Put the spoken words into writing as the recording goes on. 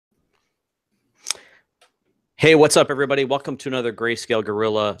Hey, what's up, everybody? Welcome to another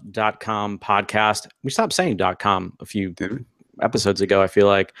Greyscalegorilla.com podcast. We stopped saying .com a few episodes ago, I feel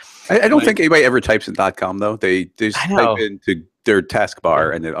like. I don't think anybody ever types in .com, though. They just I know. type into their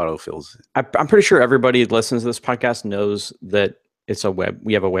taskbar and it autofills. I'm pretty sure everybody that listens to this podcast knows that it's a web.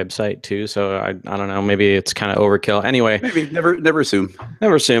 We have a website too, so I don't know. Maybe it's kind of overkill. Anyway, Maybe never assume.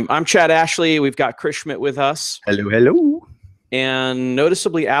 Never assume. I'm Chad Ashley. We've got Chris Schmidt with us. Hello. And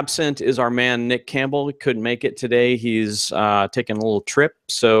noticeably absent is our man, Nick Campbell. He couldn't make it today. He's taking a little trip.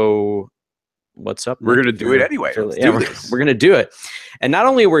 So what's up? We're going to do it anyway. We're going to do it. And not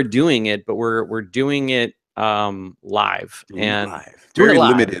only we're doing it, but we're doing it live. Very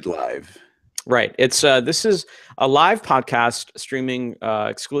limited live. Right. It's this is a live podcast streaming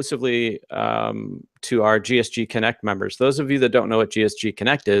exclusively to our GSG Connect members. Those of you that don't know what GSG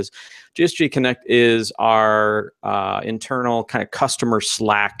Connect is our internal kind of customer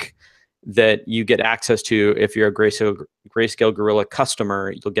Slack that you get access to. If you're a Greyscalegorilla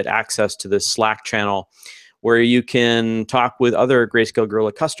customer, you'll get access to this Slack channel where you can talk with other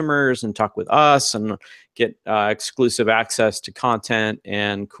Greyscalegorilla customers and talk with us and get exclusive access to content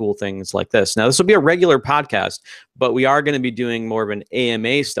and cool things like this. Now, this will be a regular podcast, but we are going to be doing more of an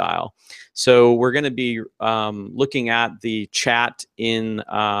AMA style. So we're going to be looking at the chat in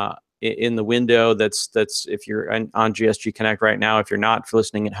the window that's if you're on GSG Connect right now. If you're not, if you're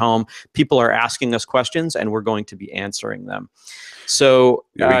listening at home, people are asking us questions and we're going to be answering them. So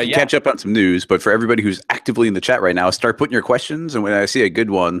we can catch up on some news, but for everybody who's actively in the chat right now, start putting your questions. And when I see a good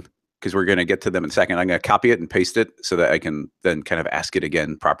one, because we're going to get to them in a second, I'm going to copy it and paste it so that I can then kind of ask it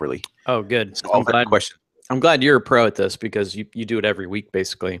again properly. Oh, good. So I'm glad you're a pro at this because you do it every week,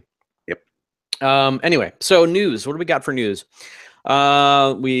 basically. Yep. Anyway, so news. What do we got for news?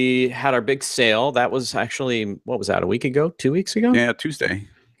 We had our big sale. That was actually, what was that, a week ago? 2 weeks ago? Yeah, Tuesday.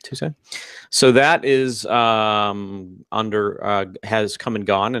 So that is has come and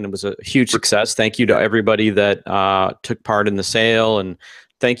gone, and it was a huge success. Thank you to everybody that took part in the sale, and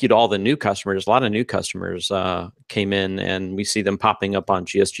thank you to all the new customers. A lot of new customers came in, and we see them popping up on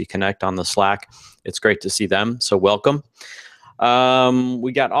GSG Connect on the Slack. It's great to see them, so welcome.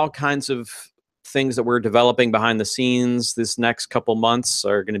 We got all kinds of things that we're developing behind the scenes. This next couple months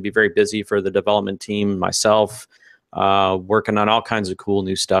are going to be very busy for the development team, myself, working on all kinds of cool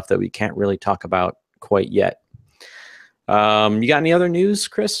new stuff that we can't really talk about quite yet. You got any other news,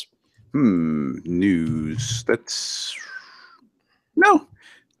 Chris? News. No.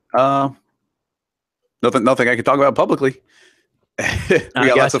 Nothing I can talk about publicly. We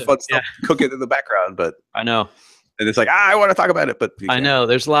got lots of fun stuff cooking in the background, but I know. And it's like, I want to talk about it, but I know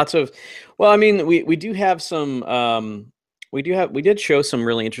there's lots of, well, I mean, we do have some, we did show some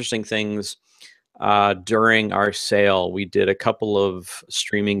really interesting things during our sale. We did a couple of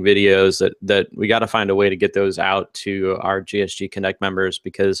streaming videos that we got to find a way to get those out to our GSG Connect members,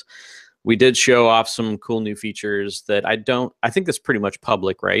 because we did show off some cool new features that I think that's pretty much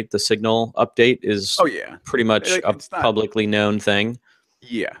public, right? The Signal update is pretty much a publicly known thing.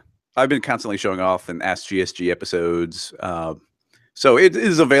 Yeah. I've been constantly showing off and Ask GSG episodes. So it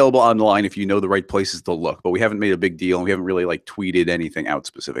is available online if you know the right places to look, but we haven't made a big deal and we haven't really like tweeted anything out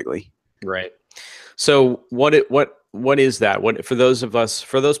specifically. Right. So what is that? What for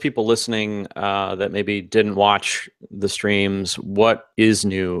those people listening that maybe didn't watch the streams, what is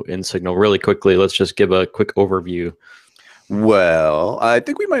new in Signal? Really quickly, let's just give a quick overview. Well, I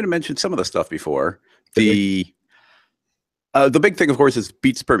think we might have mentioned some of the stuff before. The big thing, of course, is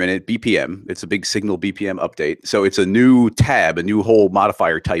beats per minute, BPM. It's a big Signal BPM update. So it's a new tab, a new whole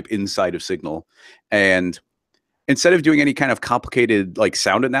modifier type inside of Signal. And instead of doing any kind of complicated like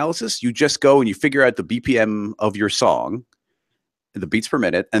sound analysis, you just go and you figure out the BPM of your song, the beats per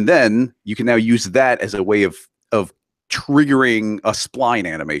minute, and then you can now use that as a way of triggering a spline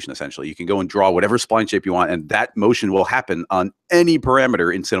animation, essentially. You can go and draw whatever spline shape you want, and that motion will happen on any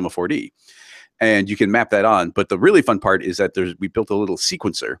parameter in Cinema 4D. And you can map that on. But the really fun part is that we built a little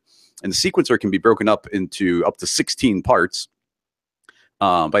sequencer. And the sequencer can be broken up into up to 16 parts.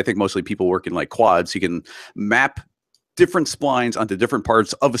 But I think mostly people work in like quads. You can map different splines onto different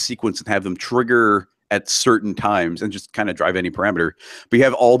parts of a sequence and have them trigger at certain times and just kind of drive any parameter. But you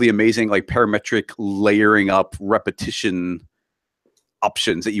have all the amazing like parametric layering up repetition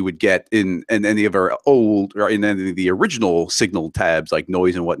options that you would get in any of our old or in any of the original Signal tabs, like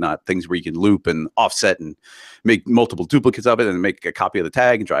noise and whatnot, things where you can loop and offset and make multiple duplicates of it and make a copy of the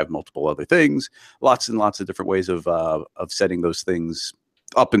tag and drive multiple other things. Lots and lots of different ways of setting those things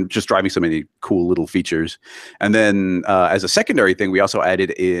up and just driving so many cool little features. And then as a secondary thing, we also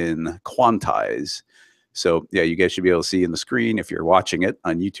added in quantize. So yeah, you guys should be able to see in the screen if you're watching it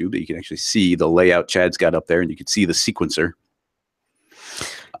on YouTube that you can actually see the layout Chad's got up there, and you can see the sequencer.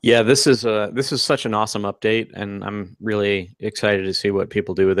 Yeah, this is such an awesome update, and I'm really excited to see what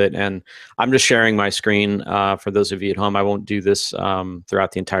people do with it. And I'm just sharing my screen for those of you at home. I won't do this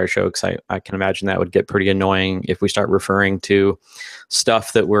throughout the entire show because I can imagine that would get pretty annoying if we start referring to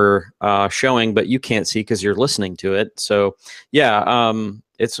stuff that we're showing, but you can't see because you're listening to it. So yeah,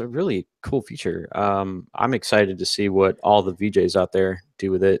 it's a really cool feature. I'm excited to see what all the VJs out there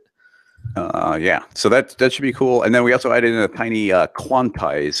do with it. Yeah, so that should be cool. And then we also added in a tiny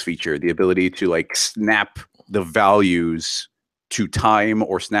quantize feature, the ability to like snap the values to time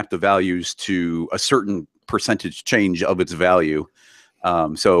or snap the values to a certain percentage change of its value.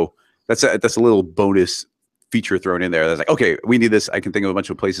 So that's a little bonus feature thrown in there. That's like, okay, we need this. I can think of a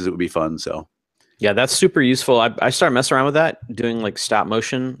bunch of places it would be fun. So yeah, that's super useful. I started messing around with that, doing like stop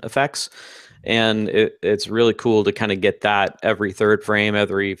motion effects. And it's really cool to kind of get that every third frame,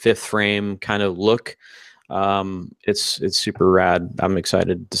 every fifth frame kind of look. It's super rad. I'm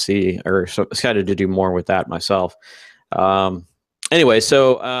excited to see, or so excited to do more with that myself. Anyway,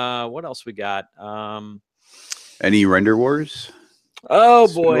 so what else we got? any render wars? Oh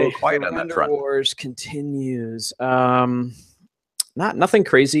It's been a boy, little quiet the on that render front. wars continues. Nothing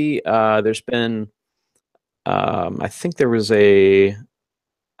crazy. There's been, I think there was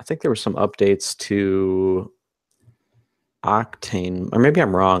some updates to Octane, or maybe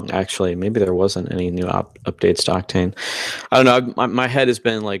I'm wrong. Actually, maybe there wasn't any new updates to Octane. I don't know. My head has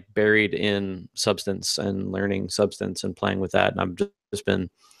been like buried in Substance and learning Substance and playing with that, and I've just been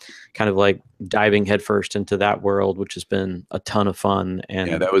kind of like diving headfirst into that world, which has been a ton of fun.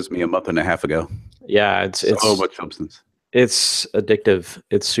 And Yeah, that was me a month and a half ago. yeah, it's So much Substance. It's addictive.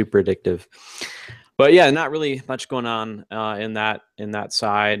 It's super addictive. But yeah, not really much going on in that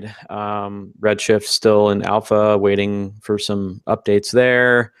side. Redshift still in alpha, waiting for some updates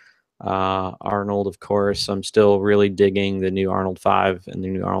there. Arnold, of course, I'm still really digging the new Arnold 5 and the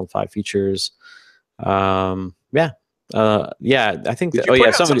new Arnold 5 features. Yeah, I think Did that. you Oh put yeah,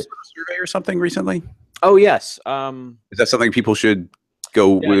 out some somebody. sort of survey or something recently? Oh yes. Is that something people should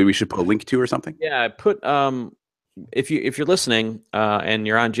go? Yeah. We should put a link to or something? Yeah, I put if you're listening and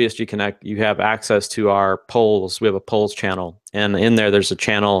you're on GSG Connect, you have access to our polls. We have a polls channel, and in there's a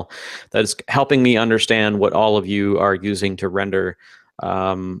channel that is helping me understand what all of you are using to render,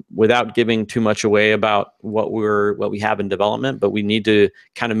 without giving too much away about what we have in development. But we need to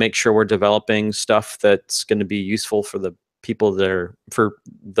kind of make sure we're developing stuff that's going to be useful for the people that are for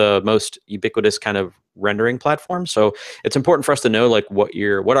the most ubiquitous kind of rendering platform. So it's important for us to know like what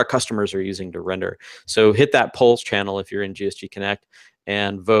our customers are using to render. So hit that polls channel if you're in GSG Connect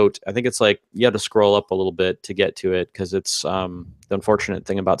and vote. I think it's like you have to scroll up a little bit to get to it, because it's the unfortunate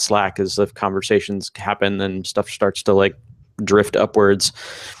thing about Slack is if conversations happen, then stuff starts to like drift upwards.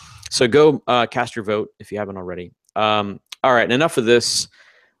 So go cast your vote if you haven't already. All right, enough of this.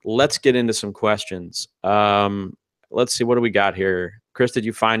 Let's get into some questions. Let's see, what do we got here? Chris, did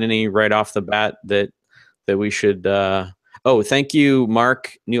you find any right off the bat that we should oh, thank you,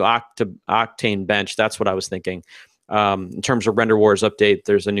 Mark. New Octane bench. That's what I was thinking. In terms of Render Wars update,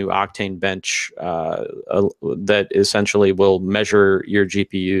 there's a new Octane bench that essentially will measure your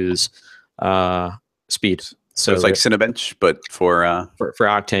GPU's speed. So it's like Cinebench, but for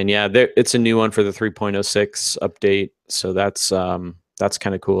Octane. Yeah, it's a new one for the 3.06 update. So that's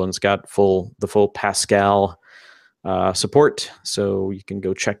kind of cool, and it's got the full Pascal support, so you can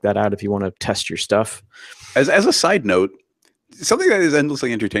go check that out if you want to test your stuff. As a side note, something that is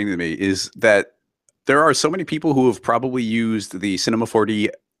endlessly entertaining to me is that there are so many people who have probably used the Cinema 4D,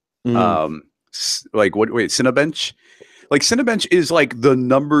 Cinebench. Like Cinebench is like the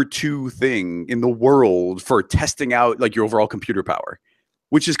 #2 thing in the world for testing out like your overall computer power,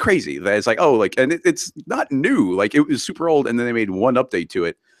 which is crazy. That it's like, oh, like, and it's not new. Like it was super old, and then they made one update to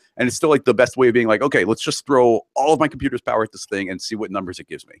it. And it's still like the best way of being like, okay, let's just throw all of my computer's power at this thing and see what numbers it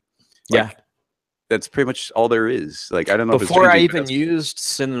gives me. Like, yeah, that's pretty much all there is. Like, I don't know before if I it's even used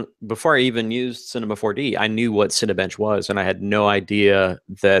Cinema 4D, I knew what Cinebench was, and I had no idea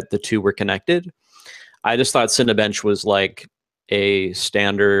that the two were connected. I just thought Cinebench was like a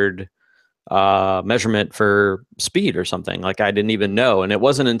standard measurement for speed or something. Like I didn't even know. And it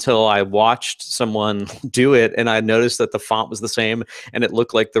wasn't until I watched someone do it and I noticed that the font was the same and it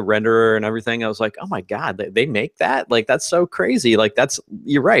looked like the renderer and everything. I was like, oh my God, they make that? Like, that's so crazy. Like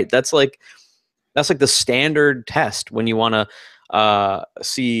you're right. That's like the standard test when you want to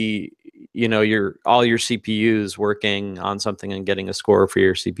see, all your CPUs working on something and getting a score for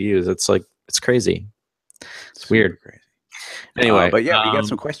your CPUs. It's like, it's crazy. It's weird. Crazy. Anyway, But yeah, we got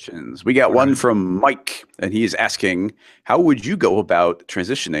some questions. We got one from Mike, and he is asking, how would you go about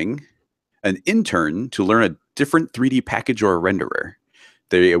transitioning an intern to learn a different 3D package or a renderer?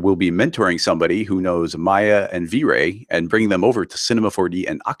 They will be mentoring somebody who knows Maya and V-Ray and bringing them over to Cinema 4D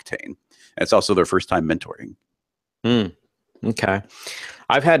and Octane. It's also their first time mentoring. Okay.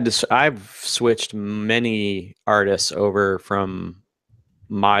 I've switched many artists over from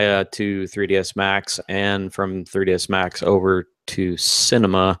Maya to 3ds Max and from 3ds Max over to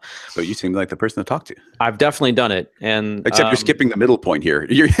Cinema. So you seem like the person to talk to. I've definitely done it, and except you're skipping the middle point here.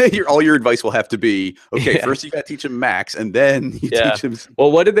 All your advice will have to be, okay, first you got to teach them Max, and then you teach them.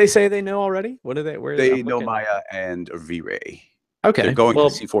 Well, what did they say they know already? What do they? Where they know Maya and V-Ray. Okay, they're going to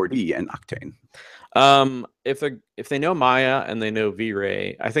C4D and Octane. If they know Maya and they know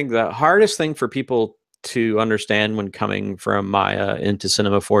V-Ray, I think the hardest thing for people to understand when coming from Maya into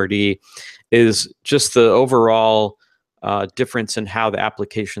Cinema 4D is just the overall difference in how the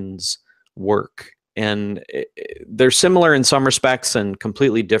applications work. And they're similar in some respects and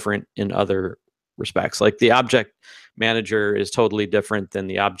completely different in other respects. Like the object manager is totally different than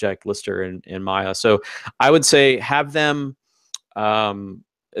the object lister in Maya. So I would say have them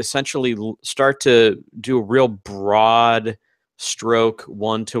essentially start to do a real broad stroke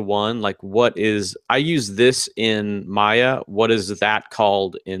one-to-one, like I use this in Maya, what is that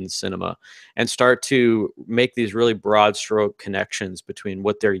called in Cinema, and start to make these really broad stroke connections between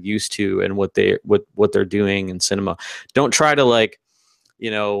what they're used to and what they're doing in Cinema. Don't try to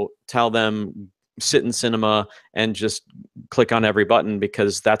tell them sit in Cinema and just click on every button,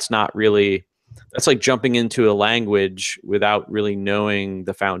 because that's like jumping into a language without really knowing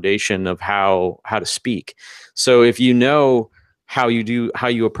the foundation of how to speak. So if you know how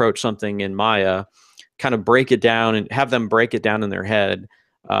you approach something in Maya, kind of break it down and have them break it down in their head,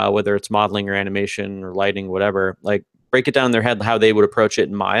 whether it's modeling or animation or lighting, whatever, like break it down in their head how they would approach it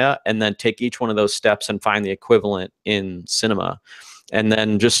in Maya, and then take each one of those steps and find the equivalent in Cinema. And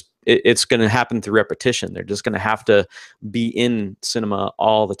then it's going to happen through repetition. They're just going to have to be in Cinema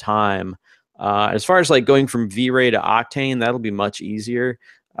all the time. As far as like going from V-Ray to Octane, that'll be much easier.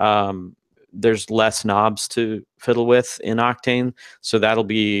 There's less knobs to fiddle with in Octane, so that'll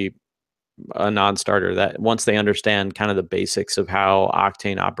be a non-starter. That once they understand kind of the basics of how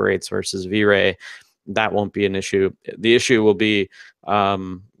Octane operates versus V-Ray, that won't be an issue. The issue will be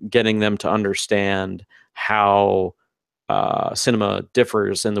getting them to understand how Cinema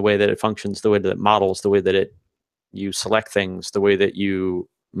differs in the way that it functions, the way that it models, the way that you select things, the way that you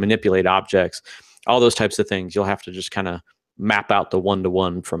manipulate objects, all those types of things. You'll have to just kind of map out the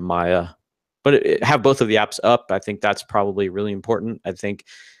one-to-one from Maya. But have both of the apps up. I think that's probably really important. I think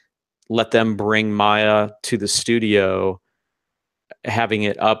let them bring Maya to the studio. Having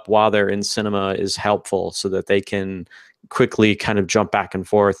it up while they're in Cinema is helpful, so that they can quickly kind of jump back and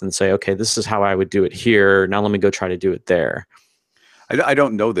forth and say, okay, this is how I would do it here. Now let me go try to do it there. I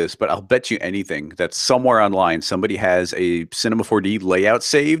don't know this, but I'll bet you anything that somewhere online somebody has a Cinema 4D layout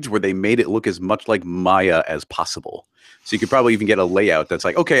saved where they made it look as much like Maya as possible. So you could probably even get a layout that's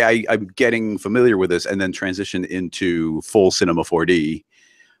like, okay, I'm getting familiar with this, and then transition into full Cinema 4D.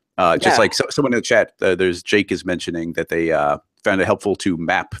 Just like someone in the chat, there's Jake is mentioning that they found it helpful to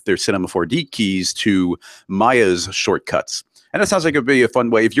map their Cinema 4D keys to Maya's shortcuts. And that sounds like it'd be a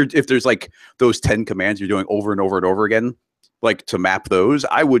fun way. If there's like those 10 commands you're doing over and over and over again, like to map those,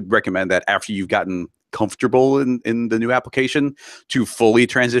 I would recommend that after you've gotten comfortable in the new application, to fully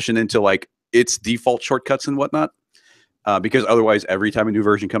transition into like its default shortcuts and whatnot. Because otherwise, every time a new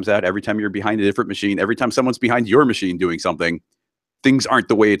version comes out, every time you're behind a different machine, every time someone's behind your machine doing something, things aren't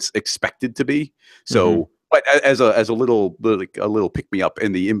the way it's expected to be. So, but as a little pick me up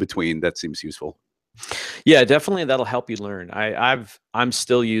in the in between, that seems useful. Yeah, definitely, that'll help you learn. I'm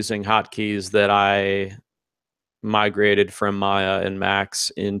still using hotkeys that I migrated from Maya and Max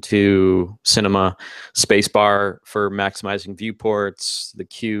into Cinema. Spacebar for maximizing viewports, the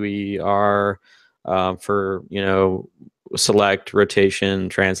QER for select, rotation,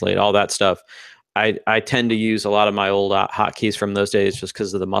 translate, all that stuff. I tend to use a lot of my old hotkeys from those days just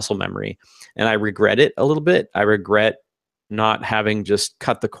because of the muscle memory, and I regret it a little bit. I regret not having just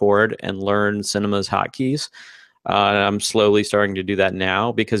cut the cord and learn Cinema's hotkeys. I'm slowly starting to do that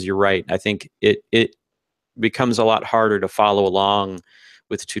now, because you're right. I think it becomes a lot harder to follow along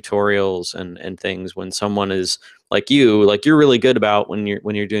with tutorials and things when someone is like you're really good about when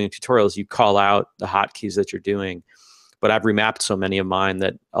you're doing tutorials, you call out the hotkeys that you're doing. But I've remapped so many of mine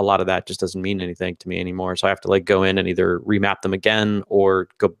that a lot of that just doesn't mean anything to me anymore. So I have to like go in and either remap them again or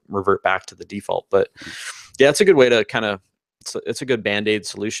revert back to the default. But yeah, it's a good way to kind of, it's a good Band-Aid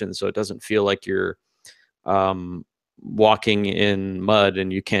solution. So it doesn't feel like you're walking in mud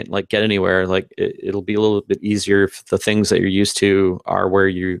and you can't like get anywhere, like it'll be a little bit easier if the things that you're used to are where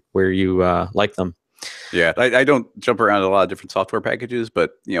you like them. Yeah, I don't jump around a lot of different software packages,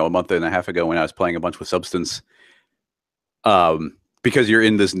 but a month and a half ago when I was playing a bunch with Substance, because you're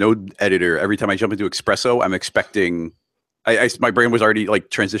in this node editor, every time I jump into Espresso, I'm expecting my brain was already like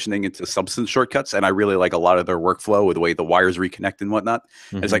transitioning into Substance shortcuts, and I really like a lot of their workflow with the way the wires reconnect and whatnot.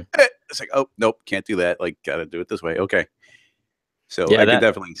 And it's like, oh nope, can't do that. Like, gotta do it this way. Okay. So yeah, I can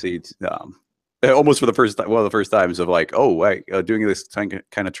definitely see almost for the first time, one of the first times of like, oh, wait, doing this kind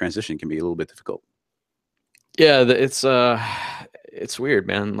of transition can be a little bit difficult. Yeah, it's weird,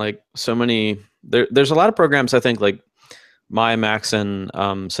 man. Like so many, there's a lot of programs I think like Maya, Max, and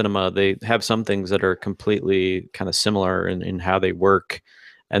Cinema, they have some things that are completely kind of similar in how they work.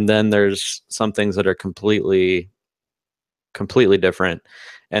 And then there's some things that are completely different.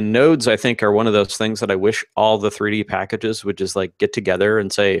 And nodes, I think, are one of those things that I wish all the 3D packages would just like get together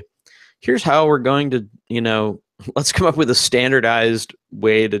and say, here's how we're going to, let's come up with a standardized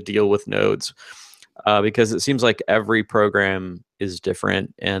way to deal with nodes. Because it seems like every program is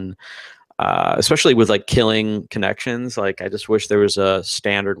different. And especially with like killing connections, like I just wish there was a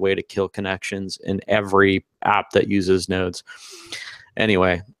standard way to kill connections in every app that uses nodes.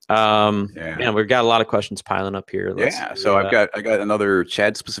 Anyway, man, we've got a lot of questions piling up here. So I got another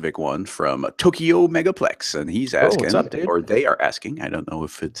Chad specific one from Tokyo Megaplex, and he's asking, what's up, dude? Or they are asking. I don't know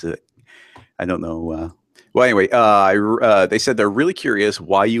if it's I don't know. Well, anyway, they said they're really curious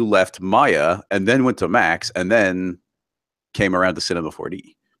why you left Maya and then went to Max and then came around to Cinema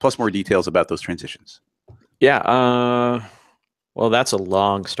 4D. Plus more details about those transitions. Yeah. Well, that's a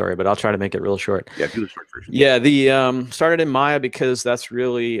long story, but I'll try to make it real short. Yeah, do the short version. Yeah, the started in Maya because that's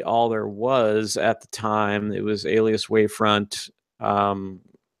really all there was at the time. It was Alias Wavefront, and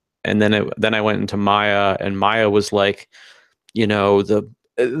then I went into Maya, and Maya was like,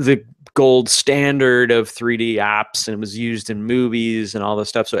 the gold standard of 3D apps, and it was used in movies and all this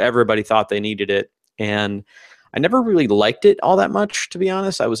stuff. So everybody thought they needed it, and I never really liked it all that much, to be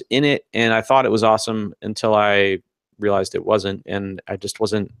honest. I was in it and I thought it was awesome until I realized it wasn't. And I just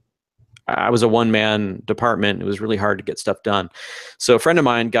wasn't, I was a one-man department. It was really hard to get stuff done. So a friend of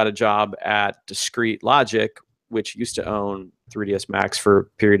mine got a job at Discrete Logic, which used to own 3ds Max for a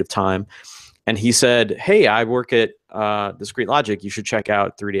period of time. And he said, hey, I work at Discrete Logic. You should check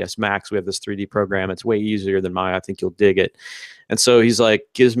out 3ds Max. We have this 3D program. It's way easier than Maya. I think you'll dig it. And so he's like,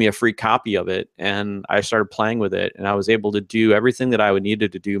 gives me a free copy of it. And I started playing with it. And I was able to do everything that I would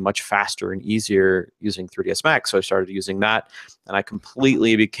needed to do much faster and easier using 3ds Max. So I started using that. And I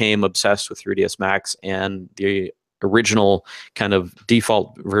completely became obsessed with 3ds Max and the original kind of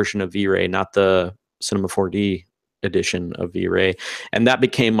default version of V-Ray, not the Cinema 4D edition of V-Ray. And that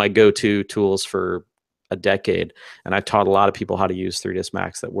became my go-to tools for a decade. And I taught a lot of people how to use 3ds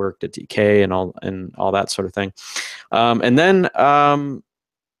Max that worked at DK and all that sort of thing. And then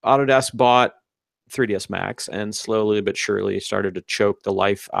Autodesk bought 3ds Max and slowly but surely started to choke the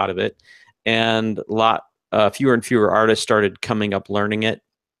life out of it. And fewer and fewer artists started coming up learning it.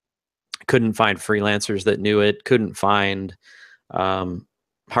 Couldn't find freelancers that knew it. Couldn't find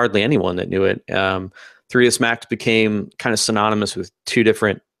hardly anyone that knew it. 3ds Max became kind of synonymous with two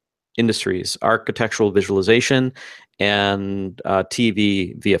different industries: architectural visualization and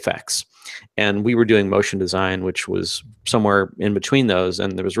TV VFX. And we were doing motion design, which was somewhere in between those.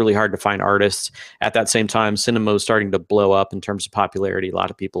 And it was really hard to find artists. At that same time, cinema was starting to blow up in terms of popularity. A lot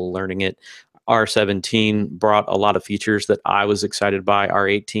of people learning it. R17 brought a lot of features that I was excited by.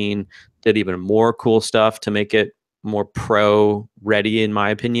 R18 did even more cool stuff to make it more pro ready, in my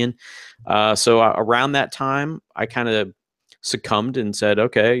opinion. So around that time, I kind of succumbed and said,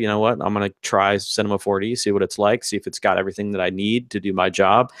 okay, you know what? I'm going to try Cinema 4D, see what it's like, see if it's got everything that I need to do my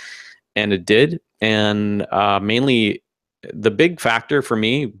job. And it did. And mainly the big factor for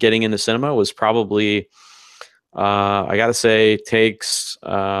me getting into cinema was probably, I got to say, takes,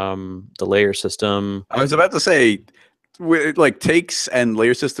 the layer system. I was about to say, like takes and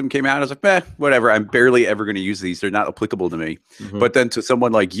layer system came out, I was like, whatever. I'm barely ever going to use these. They're not applicable to me. Mm-hmm. But then to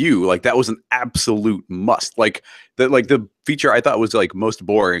someone like you, like that was an absolute must. Like the feature I thought was like most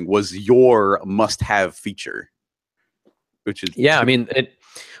boring was your must-have feature, which is I mean,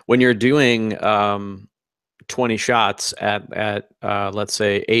 when you're doing 20 shots at let's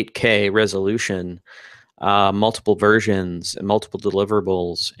say 8K resolution, multiple versions and multiple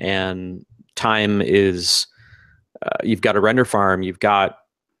deliverables, and time is. You've got a render farm, you've got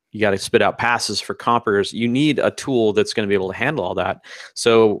you got to spit out passes for compers. You need a tool that's going to be able to handle all that.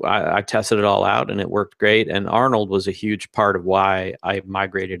 So I tested it all out, and it worked great. And Arnold was a huge part of why I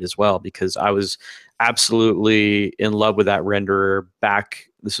migrated as well, because I was absolutely in love with that renderer back.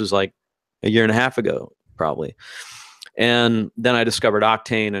 This was like a year and a half ago, probably. And then I discovered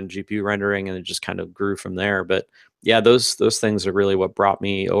Octane and GPU rendering, and it just kind of grew from there. But yeah, those things are really what brought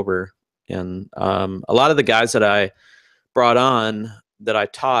me over. And a lot of the guys that I brought on, that I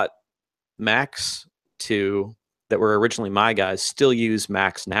taught Max to, that were originally my guys, still use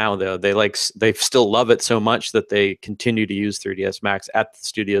Max now. Though they still love it so much that they continue to use 3ds Max at the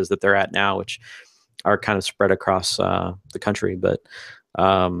studios that they're at now, which are kind of spread across the country. But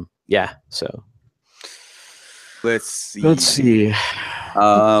yeah, so let's see.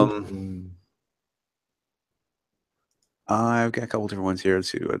 I've got a couple different ones here.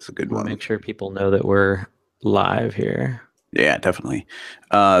 Let's see. That's a good one. Make sure people know that we're live here. Yeah, definitely.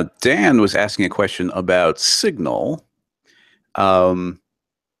 Dan was asking a question about Signal. Could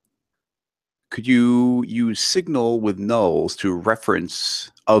you use Signal with nulls to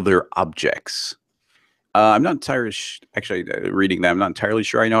reference other objects? I'm not entirely actually reading that. I'm not entirely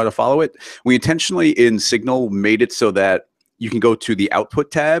sure I know how to follow it. We intentionally in Signal made it so that you can go to the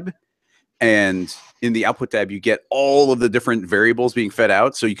output tab, and in the output tab, you get all of the different variables being fed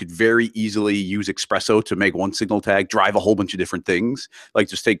out. So you could very easily use Espresso to make one signal tag, drive a whole bunch of different things. Like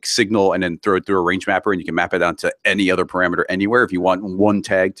just take signal and then throw it through a range mapper, and you can map it onto any other parameter anywhere if you want one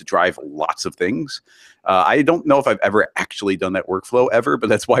tag to drive lots of things. I don't know if I've ever actually done that workflow ever, but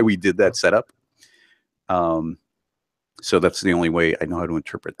that's why we did that setup. So that's the only way I know how to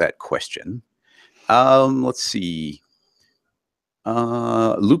interpret that question. Let's see.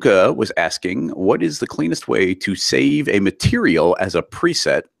 Luca was asking, what is the cleanest way to save a material as a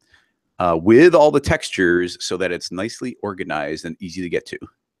preset with all the textures so that it's nicely organized and easy to get to?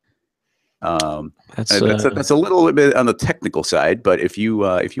 That's a little bit on the technical side, but if you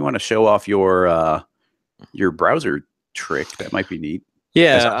want to show off your browser trick, that might be neat.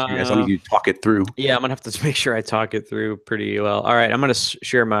 Yeah, as long as you talk it through. Yeah, I'm gonna have to make sure I talk it through pretty well. All right, I'm gonna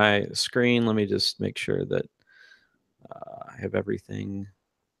share my screen. Let me just make sure that I have everything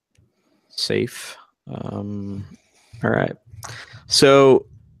safe. All right. So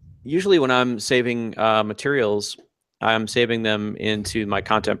usually when I'm saving materials, I'm saving them into my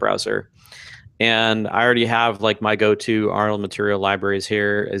content browser. And I already have like my go-to Arnold material libraries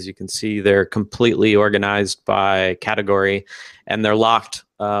here. As you can see, they're completely organized by category, and they're locked,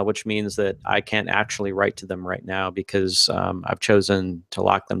 which means that I can't actually write to them right now because I've chosen to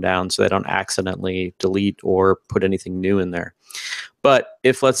lock them down so they don't accidentally delete or put anything new in there. But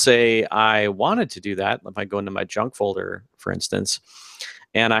if, let's say, I wanted to do that, if I go into my junk folder, for instance,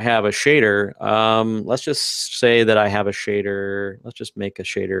 and I have a shader, let's just say that I have a shader. Let's just make a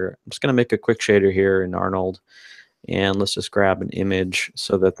shader. I'm just going to make a quick shader here in Arnold. And let's just grab an image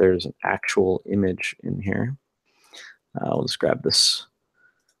so that there's an actual image in here. We'll just grab this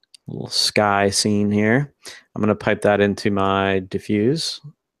little sky scene here. I'm going to pipe that into my diffuse,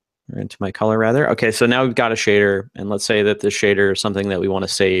 or into my color rather. Okay, so now we've got a shader, and let's say that this shader is something that we want to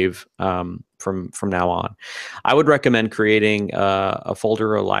save from now on. I would recommend creating a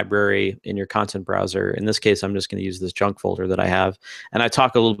folder or a library in your content browser. In this case, I'm just going to use this junk folder that I have, and I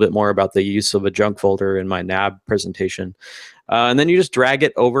talk a little bit more about the use of a junk folder in my NAB presentation. And then you just drag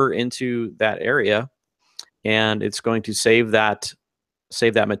it over into that area, and it's going to save that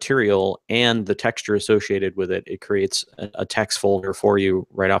material and the texture associated with it. It creates a text folder for you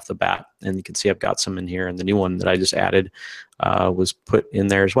right off the bat. And you can see I've got some in here, and the new one that I just added was put in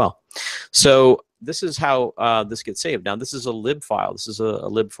there as well. So this is how this gets saved. Now, this is a lib file. This is a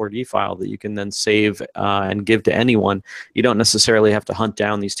lib4d file that you can then save and give to anyone. You don't necessarily have to hunt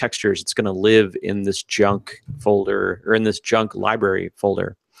down these textures. It's going to live in this junk folder, or in this junk library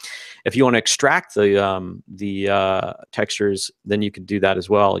folder. If you want to extract the textures, then you could do that as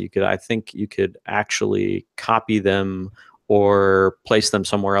well. I think you could actually copy them or place them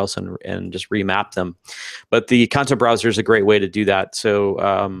somewhere else and just remap them. But the content browser is a great way to do that.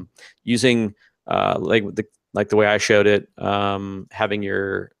 So using like the way I showed it, having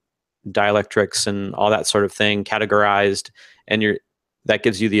your dielectrics and all that sort of thing categorized, and that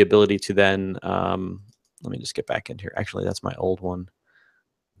gives you the ability to then let me just get back into here. Actually, that's my old one.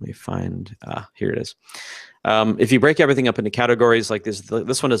 Let me find, here it is. If you break everything up into categories like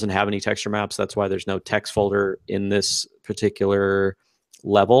this one doesn't have any texture maps. That's why there's no text folder in this particular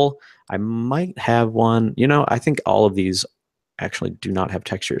level. I might have one, I think all of these actually do not have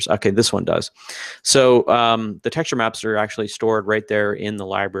textures. Okay, this one does. So the texture maps are actually stored right there in the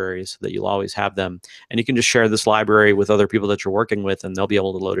library so that you'll always have them. And you can just share this library with other people that you're working with, and they'll be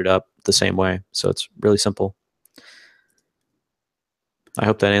able to load it up the same way. So it's really simple. I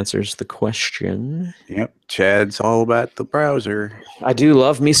hope that answers the question. Yep. Chad's all about the browser. I do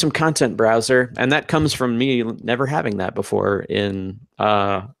love me some content browser. And that comes from me never having that before in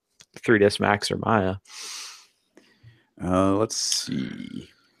 3ds Max or Maya. Let's see.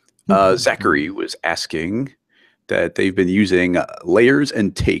 Zachary was asking that they've been using layers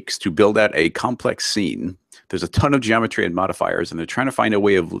and takes to build out a complex scene. There's a ton of geometry and modifiers, and they're trying to find a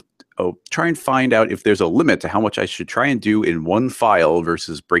way of try and find out if there's a limit to how much I should try and do in one file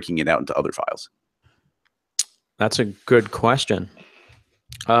versus breaking it out into other files. That's a good question.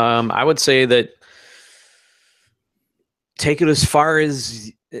 I would say that take it as far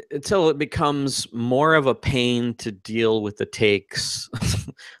as until it becomes more of a pain to deal with the takes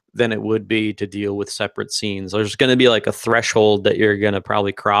than it would be to deal with separate scenes. There's going to be like a threshold that you're going to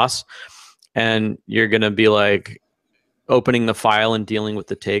probably cross, and you're going to be like, opening the file and dealing with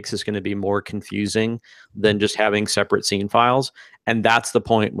the takes is going to be more confusing than just having separate scene files. And that's the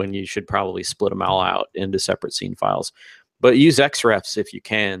point when you should probably split them all out into separate scene files. But use XREFs if you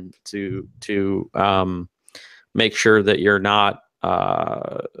can to make sure that you're not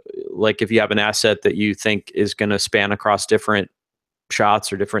like if you have an asset that you think is going to span across different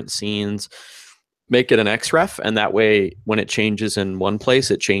shots or different scenes, make it an XREF, and that way when it changes in one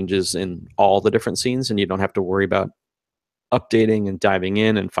place, it changes in all the different scenes, and you don't have to worry about updating and diving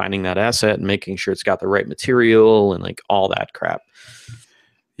in and finding that asset and making sure it's got the right material and like all that crap.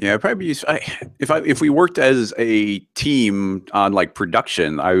 Yeah, probably if we worked as a team on like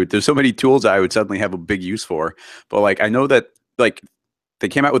production, there's so many tools I would suddenly have a big use for. But like I know that like they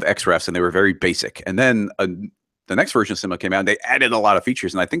came out with XREFs and they were very basic, and then the next version of Cinema came out and they added a lot of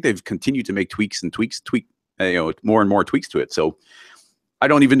features, and I think they've continued to make tweak more and more tweaks to it. So I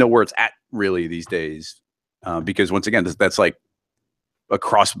don't even know where it's at really these days. Because once again, that's like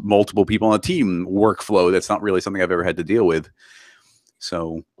across multiple people on a team workflow. That's not really something I've ever had to deal with.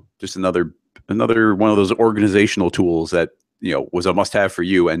 So just another one of those organizational tools that, you know, was a must-have for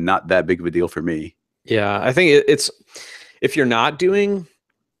you and not that big of a deal for me. Yeah, I think it's if you're not doing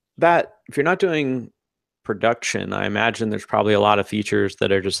that, if you're not doing production, I imagine there's probably a lot of features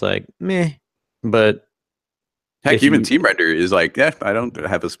that are just like meh. But heck, even team render is like, yeah, I don't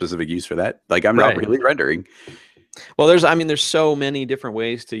have a specific use for that. Like I'm not really rendering. Well, there's so many different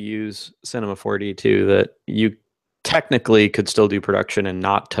ways to use Cinema 4D too that you technically could still do production and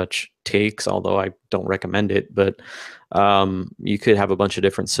not touch takes, although I don't recommend it. But you could have a bunch of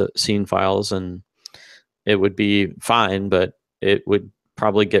different scene files and it would be fine, but it would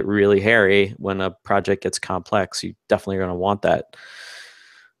probably get really hairy when a project gets complex. You definitely are going to want that.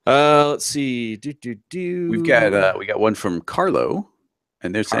 Let's see. We got one from Carlo,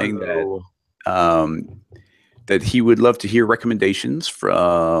 and they're saying that he would love to hear recommendations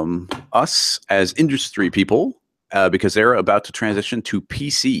from us as industry people because they're about to transition to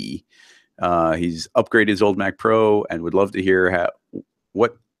PC. He's upgraded his old Mac Pro and would love to hear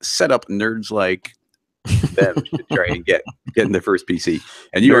what setup nerds like them should try and get in their first PC.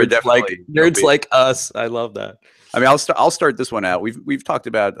 And you are definitely nerds like us. I love that. I mean, I'll start this one out. We've talked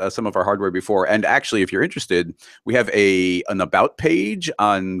about some of our hardware before, and actually, if you're interested, we have an about page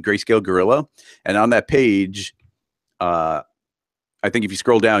on Greyscalegorilla, and on that page, I think if you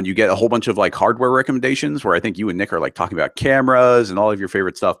scroll down, you get a whole bunch of like hardware recommendations. Where I think you and Nick are like talking about cameras and all of your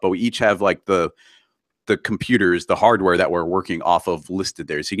favorite stuff, but we each have like the computers, the hardware that we're working off of listed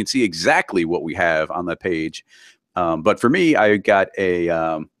there, so you can see exactly what we have on that page. But for me, I got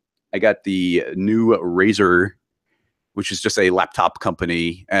the new Razer, which is just a laptop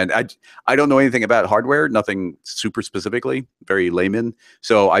company. And I don't know anything about hardware, nothing super specifically, very layman.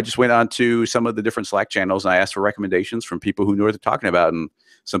 So I just went on to some of the different Slack channels and I asked for recommendations from people who know what they're talking about. And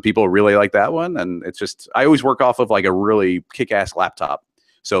some people really like that one. And it's just, I always work off of like a really kick-ass laptop.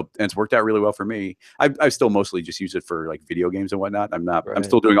 So, and it's worked out really well for me. I still mostly just use it for like video games and whatnot. I'm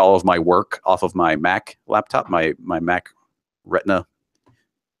still doing all of my work off of my Mac laptop, my Mac Retina.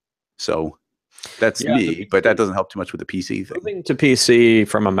 So that's me, but that doesn't help too much with the PC thing. Moving to PC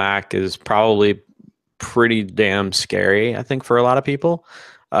from a Mac is probably pretty damn scary, I think, for a lot of people.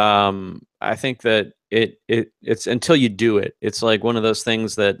 I think that it's until you do it. It's like one of those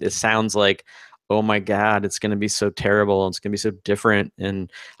things that it sounds like, oh my God, it's going to be so terrible. And it's going to be so different.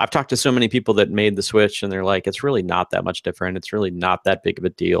 And I've talked to so many people that made the switch and they're like, it's really not that much different. It's really not that big of a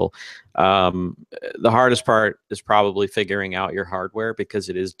deal. The hardest part is probably figuring out your hardware, because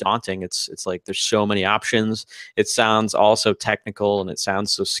it is daunting. It's like, there's so many options. It sounds also technical and it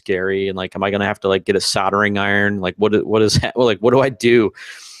sounds so scary. And like, am I going to have to like get a soldering iron? Like, what is that? Like, what do I do?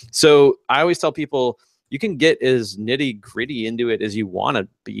 So I always tell people, you can get as nitty gritty into it as you want to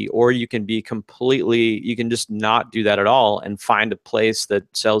be, or you can be you can just not do that at all and find a place that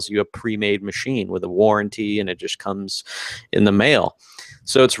sells you a pre-made machine with a warranty and it just comes in the mail.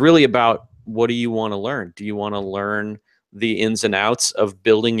 So it's really about, what do you want to learn? Do you want to learn the ins and outs of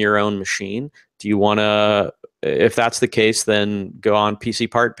building your own machine? Do you want to, if that's the case, then go on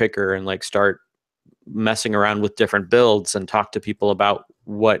PC Part Picker and like start messing around with different builds and talk to people about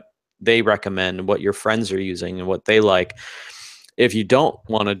what they recommend, what your friends are using and what they like. If you don't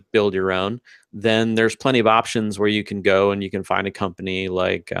want to build your own, then there's plenty of options where you can go and you can find a company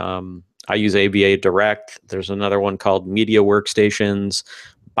like, I use ABA Direct. There's another one called Media Workstations,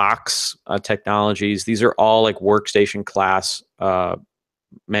 Box Technologies. These are all like workstation class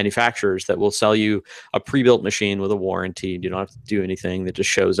manufacturers that will sell you a pre-built machine with a warranty. You don't have to do anything. That just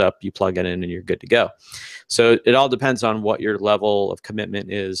shows up, you plug it in and you're good to go. So it all depends on what your level of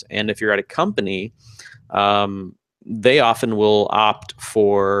commitment is. And if you're at a company, they often will opt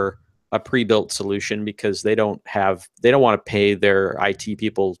for a pre-built solution because they don't want to pay their IT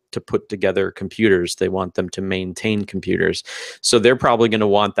people to put together computers. They want them to maintain computers. So they're probably going to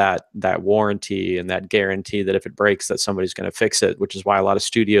want that warranty and that guarantee that if it breaks, that somebody's going to fix it, which is why a lot of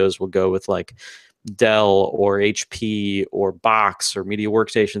studios will go with like Dell or HP or Box or Media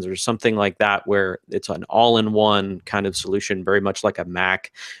Workstations or something like that, where it's an all-in-one kind of solution, very much like a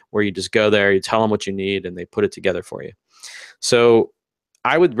Mac, where you just go there, you tell them what you need, and they put it together for you. So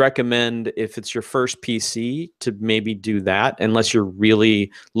I would recommend, if it's your first PC, to maybe do that, unless you're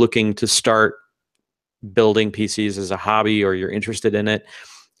really looking to start building PCs as a hobby or you're interested in it.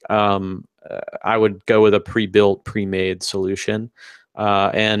 I would go with a pre-built, pre-made solution,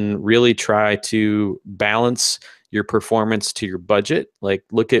 and really try to balance your performance to your budget. Like,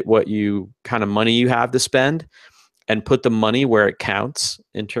 look at what kind of money you have to spend and put the money where it counts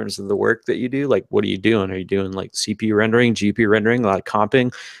in terms of the work that you do. Like, what are you doing? Are you doing like CPU rendering, GPU rendering, a lot of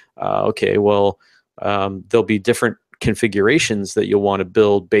comping? Okay, well, there'll be different configurations that you'll want to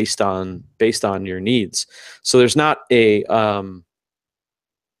build based on your needs. So there's not a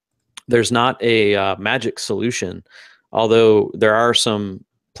magic solution, although there are some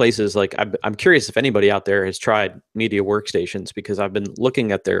places like, I'm curious if anybody out there has tried Media Workstations, because I've been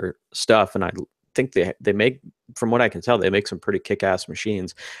looking at their stuff and I think they make, from what I can tell, they make some pretty kick-ass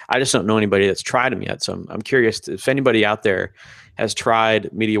machines. I just don't know anybody that's tried them yet. So I'm curious if anybody out there has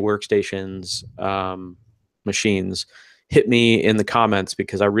tried Media Workstations machines. Hit me in the comments,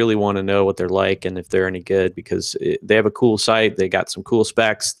 because I really want to know what they're like and if they're any good, because they have a cool site. They got some cool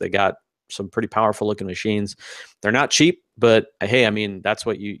specs. They got some pretty powerful looking machines. They're not cheap, but hey, I mean, that's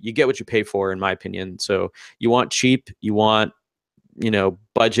what you get what you pay for, in my opinion. So you want cheap, you want,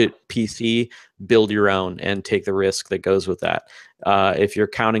 budget PC, build your own and take the risk that goes with that. If you're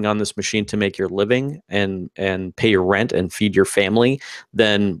counting on this machine to make your living and pay your rent and feed your family,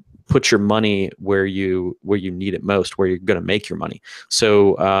 then put your money where you need it most, where you're going to make your money.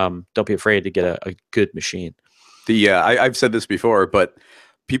 So don't be afraid to get a good machine. I've said this before, but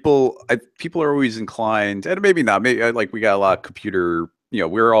people are always inclined, and maybe not, maybe like we got a lot of computer,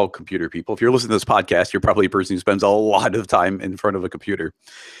 we're all computer people. If you're listening to this podcast, you're probably a person who spends a lot of time in front of a computer.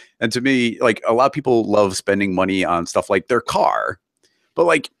 And to me, like, a lot of people love spending money on stuff like their car, but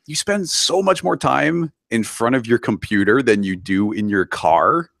like, you spend so much more time in front of your computer than you do in your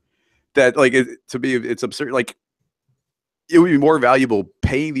car, that like, to me, it's absurd. Like, it would be more valuable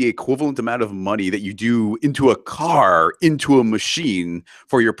paying the equivalent amount of money that you do into a car, into a machine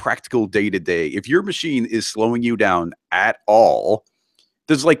for your practical day-to-day. If your machine is slowing you down at all,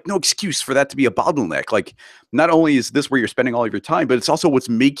 there's like no excuse for that to be a bottleneck. Like, not only is this where you're spending all of your time, but it's also what's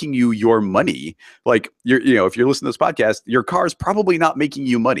making you your money. Like, if you're listening to this podcast, your car is probably not making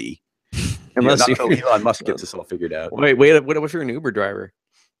you money. Unless not until Elon Musk gets this all figured out. Wait, what if you're an Uber driver?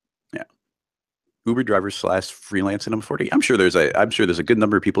 Yeah. Uber drivers / freelance in M40. I'm sure there's a good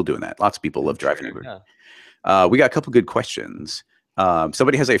number of people doing that. Lots of people love driving Uber. Yeah. We got a couple good questions.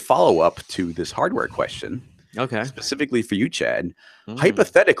 Somebody has a follow-up to this hardware question. Okay. Specifically for you, Chad.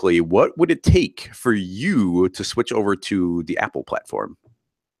 Hypothetically, what would it take for you to switch over to the Apple platform?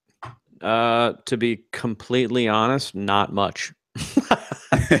 To be completely honest, not much.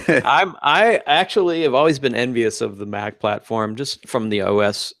 I actually have always been envious of the Mac platform, just from the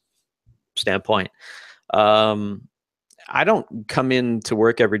OS standpoint. I don't come into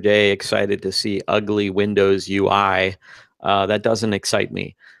work every day excited to see ugly Windows UI. That doesn't excite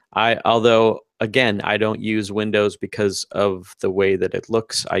me. Although again, I don't use Windows because of the way that it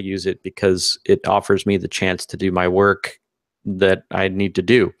looks. I use it because it offers me the chance to do my work that I need to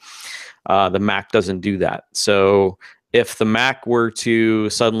do. The Mac doesn't do that. So if the Mac were to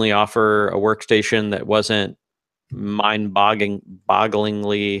suddenly offer a workstation that wasn't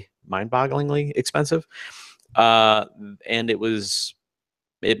mind-bogglingly expensive, and it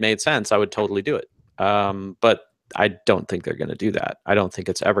made sense, I would totally do it. But I don't think they're going to do that. I don't think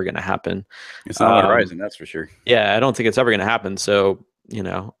it's ever going to happen. It's not on the horizon, that's for sure. Yeah, I don't think it's ever going to happen. So,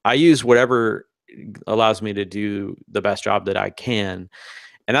 I use whatever allows me to do the best job that I can.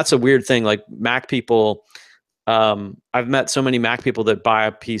 And that's a weird thing. Like Mac people, I've met so many Mac people that buy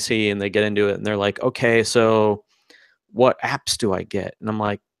a PC and they get into it and they're like, okay, so what apps do I get? And I'm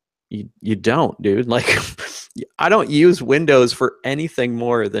like, you don't, dude. Like, I don't use Windows for anything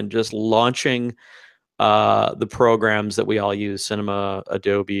more than just launching the programs that we all use, Cinema,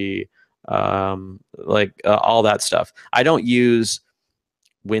 Adobe, all that stuff. I don't use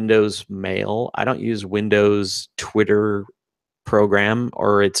Windows Mail. I don't use Windows Twitter program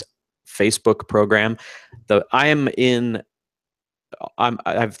or its Facebook program. I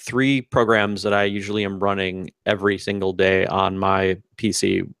have 3 programs that I usually am running every single day on my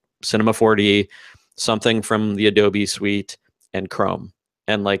PC: Cinema 4D, something from the Adobe suite, and Chrome.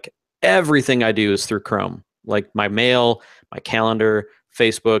 And like everything I do is through Chrome. Like my mail, my calendar,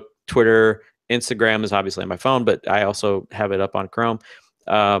 Facebook, Twitter, Instagram is obviously on my phone, but I also have it up on Chrome.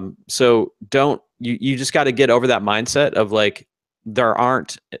 So you just got to get over that mindset of like,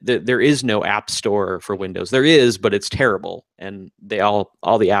 there is no app store for Windows. There is, but it's terrible. And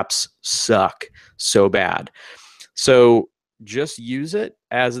all the apps suck so bad. So just use it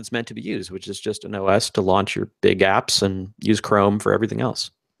as it's meant to be used, which is just an OS to launch your big apps, and use Chrome for everything else.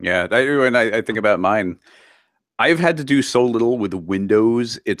 Yeah, when I think about mine, I've had to do so little with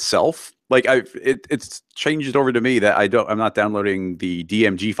Windows itself. Like it's changed over to me that I'm not downloading the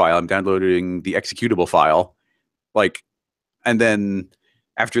DMG file. I'm downloading the executable file. Like, and then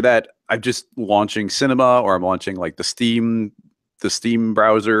after that, I'm just launching Cinema, or I'm launching like the Steam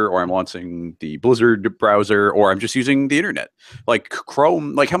browser, or I'm launching the Blizzard browser, or I'm just using the internet. Like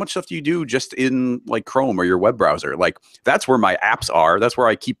Chrome, like how much stuff do you do just in like Chrome or your web browser? Like that's where my apps are. That's where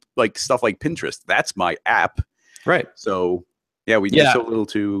I keep like stuff like Pinterest. That's my app. Right. So yeah, there's so little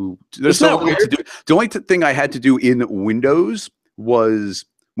to do. The only thing I had to do in Windows was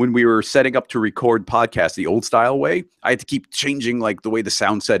when we were setting up to record podcasts the old style way. I had to keep changing like the way the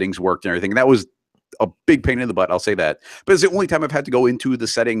sound settings worked and everything. And that was a big pain in the butt, I'll say that. But it's the only time I've had to go into the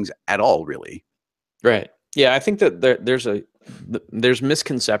settings at all, really. Right. Yeah, I think that there's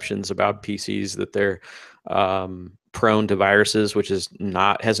misconceptions about PCs that they're prone to viruses, which has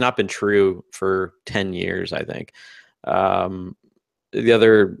not been true for 10 years, I think. The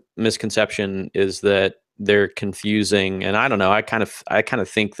other misconception is that they're confusing, and I don't know. I kind of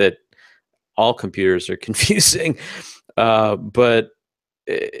think that all computers are confusing, but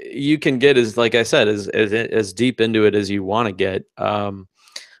you can get, as like I said, as deep into it as you want to get. I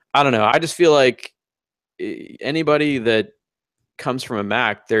don't know. I just feel like anybody that comes from a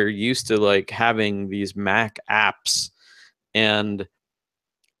Mac, they're used to like having these Mac apps, and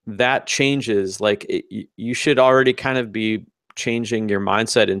that changes. Like you should already kind of be changing your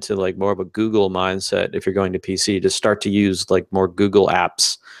mindset into like more of a Google mindset if you're going to PC, to start to use like more Google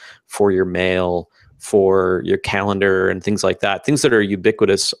apps for your mail, for your calendar, and things like that. Things that are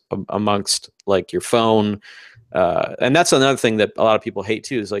ubiquitous amongst like your phone. And that's another thing that a lot of people hate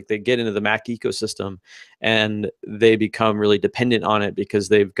too, is like they get into the Mac ecosystem and they become really dependent on it because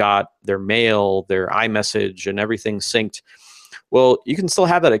they've got their mail, their iMessage, and everything synced. Well, you can still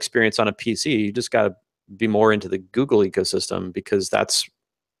have that experience on a PC. You just got to be more into the Google ecosystem, because that's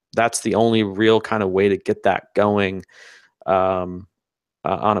the only real kind of way to get that going on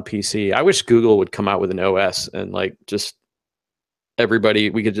a PC. I wish Google would come out with an OS and like just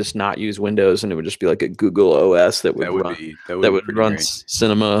we could just not use Windows, and it would just be like a Google OS that would run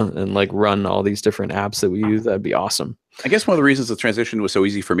Cinema and like run all these different apps that we use. That'd be awesome. I guess one of the reasons the transition was so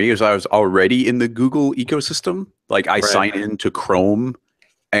easy for me is I was already in the Google ecosystem. Like I sign into Chrome,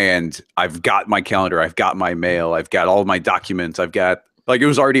 and I've got my calendar, I've got my mail, I've got all my documents, I've got like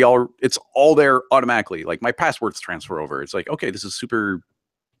it's all there automatically. Like my passwords transfer over. It's like, okay, this is super.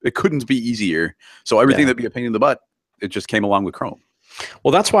 It couldn't be easier. So everything that'd be a pain in the butt, it just came along with Chrome.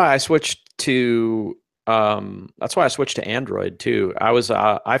 Well, that's why I switched to Android too. I was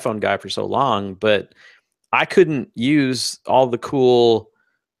an iPhone guy for so long, but I couldn't use all the cool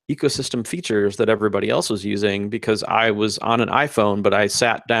ecosystem features that everybody else was using because I was on an iPhone, but I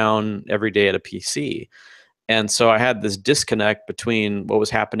sat down every day at a PC. And so I had this disconnect between what was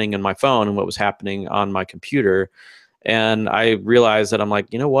happening in my phone and what was happening on my computer. And I realized that I'm like,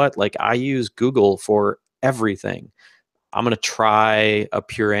 you know what? Like, I use Google for everything. I'm going to try a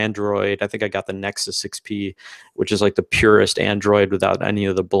pure Android. I think I got the Nexus 6P, which is like the purest Android without any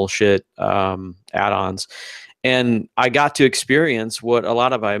of the bullshit add-ons. And I got to experience what a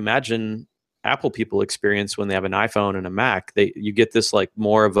lot of, I imagine, Apple people experience when they have an iPhone and a Mac. You get this like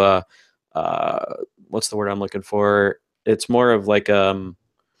more of a, what's the word I'm looking for? It's more of like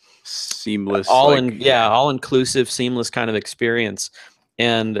seamless, all inclusive, seamless kind of experience.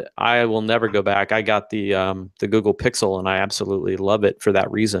 And I will never go back. I got the Google Pixel, and I absolutely love it for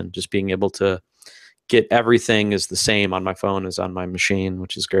that reason. Just being able to get everything is the same on my phone as on my machine,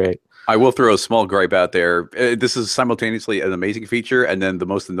 which is great. I will throw a small gripe out there. This is simultaneously an amazing feature and then the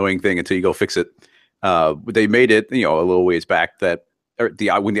most annoying thing until you go fix it. They made it, a little ways back that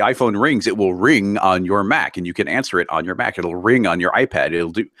when the iPhone rings, it will ring on your Mac, and you can answer it on your Mac. It'll ring on your iPad.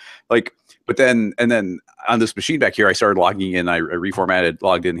 It'll do but then on this machine back here, I started logging in. I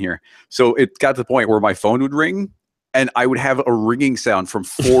logged in here. So it got to the point where my phone would ring, and I would have a ringing sound from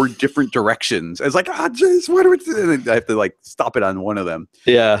 4 different directions. I was like, jeez, what are we doing? I have to like stop it on one of them.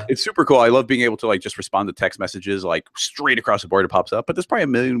 Yeah. It's super cool. I love being able to like just respond to text messages like straight across the board. It pops up, but there's probably a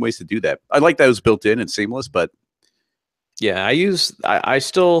million ways to do that. I like that it was built in and seamless, but yeah, I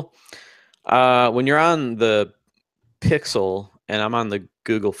still, when you're on the Pixel and I'm on the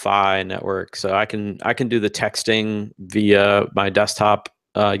Google Fi network, so I can do the texting via my desktop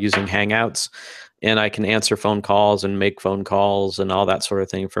using Hangouts, and I can answer phone calls and make phone calls and all that sort of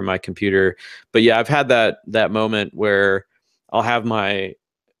thing from my computer. But yeah, I've had that moment where I'll have my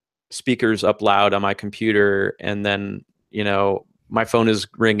speakers up loud on my computer, and then my phone is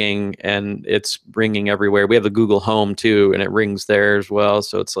ringing, and it's ringing everywhere. We have the Google Home too, and it rings there as well.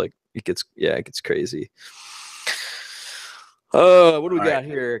 So it's like it gets crazy. What do we got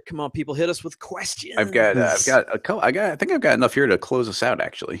here? Come on, people, hit us with questions. I think I've got enough here to close us out.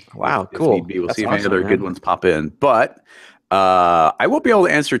 Actually, wow, cool. If need be. We'll see if any other good ones pop in, but I won't be able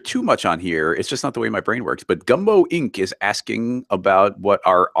to answer too much on here. It's just not the way my brain works. But Gumbo Inc. is asking about what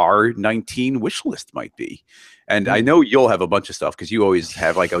our R19 wish list might be. And I know you'll have a bunch of stuff because you always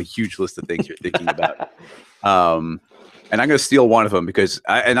have like a huge list of things you're thinking about. And I'm going to steal one of them because,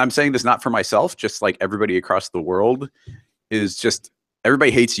 and I'm saying this not for myself, just like everybody across the world is just,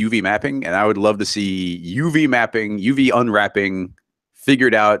 everybody hates UV mapping. And I would love to see UV mapping, UV unwrapping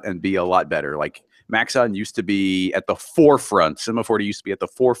figured out and be a lot better. Like Maxon used to be at the forefront. Cinema 40 used to be at the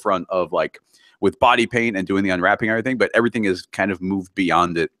forefront of like with body paint and doing the unwrapping and everything, but everything has kind of moved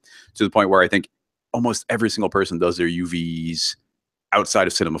beyond it to the point where I think almost every single person does their UVs outside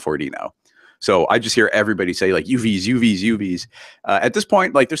of Cinema 4D now. So I just hear everybody say like UVs, UVs, UVs. At this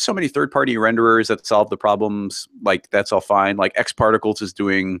point, like there's so many third-party renderers that solve the problems. Like that's all fine. Like X Particles is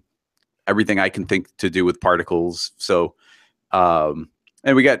doing everything I can think to do with particles. So, and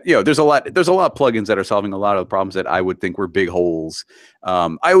we got, there's a lot of plugins that are solving a lot of the problems that I would think were big holes.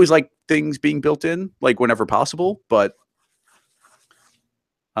 I always like things being built in, like whenever possible, but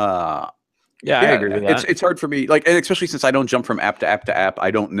yeah, I agree with that. It's hard for me, like, and especially since I don't jump from app to app to app,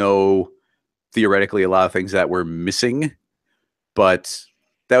 I don't know theoretically a lot of things that we're missing, but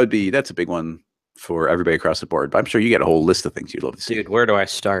that's a big one for everybody across the board. But I'm sure you get a whole list of things you'd love to see. Dude, where do I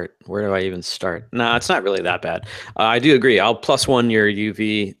start? Where do I even start? No, it's not really that bad. I do agree. I'll +1 your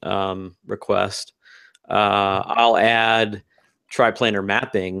UV request. I'll add triplanar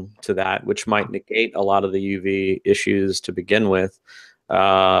mapping to that, which might negate a lot of the UV issues to begin with.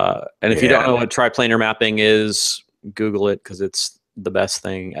 And if you don't know what triplanar mapping is, Google it because it's the best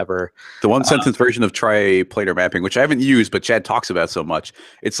thing ever. The one sentence version of triplanar mapping, which I haven't used, but Chad talks about so much.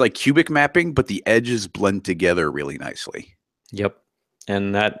 It's like cubic mapping, but the edges blend together really nicely. Yep.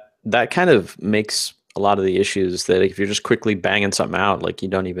 And that kind of makes a lot of the issues that if you're just quickly banging something out, like you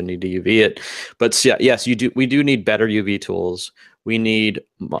don't even need to UV it. But yes, we do need better UV tools. We need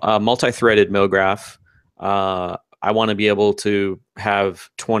multi-threaded MoGraph. I want to be able to have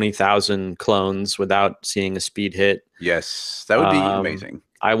 20,000 clones without seeing a speed hit. Yes, that would be amazing.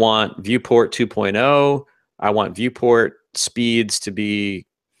 I want viewport 2.0. I want viewport speeds to be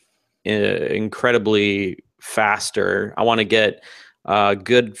incredibly faster. I want to get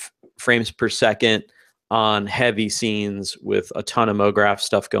good frames per second on heavy scenes with a ton of MoGraph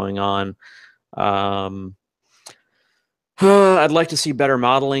stuff going on. I'd like to see better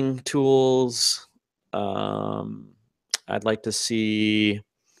modeling tools. I'd like to see.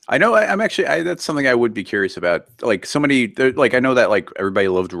 I know. I'm actually. That's something I would be curious about. Like so many. Like I know that like everybody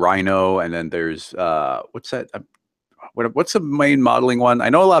loved Rhino, and then there's what's that? What's the main modeling one? I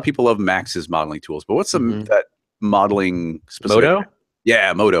know a lot of people love Max's modeling tools, but what's that modeling specific? Moto?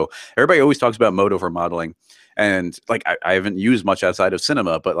 Yeah, Moto. Everybody always talks about Moto for modeling, and like I haven't used much outside of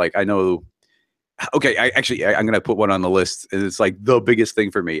cinema, but like I know. Okay, I'm gonna put one on the list, and it's like the biggest thing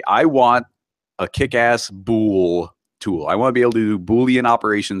for me. I want a kick-ass bool tool. I want to be able to do Boolean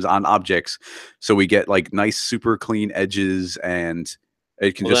operations on objects, so we get like nice, super clean edges, and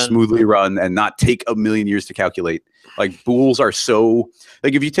it can just smoothly run and not take a million years to calculate. Like bools are so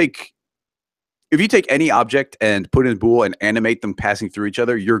like if you take any object and put in bool and animate them passing through each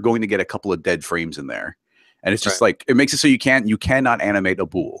other, you're going to get a couple of dead frames in there, and it's just like it makes it so you cannot animate a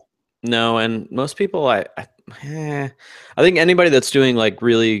bool. No, and most people, I think anybody that's doing like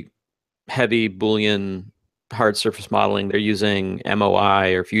really heavy Boolean hard surface modeling, they're using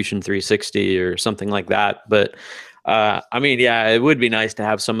MOI or Fusion 360 or something like that. But I mean, yeah, it would be nice to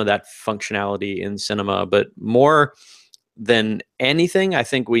have some of that functionality in cinema, but more than anything, I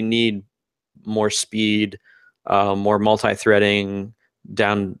think we need more speed, more multi-threading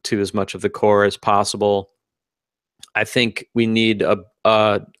down to as much of the core as possible. I think we need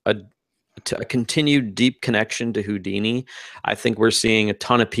a continued deep connection to Houdini. I think we're seeing a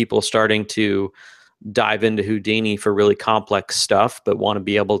ton of people starting to dive into Houdini for really complex stuff, but want to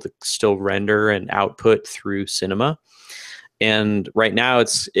be able to still render and output through cinema. And right now,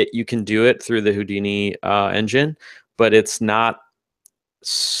 you can do it through the Houdini engine, but it's not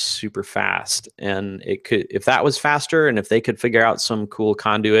super fast. And it could, if that was faster, and if they could figure out some cool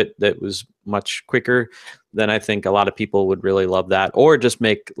conduit that was much quicker, then I think a lot of people would really love that. Or just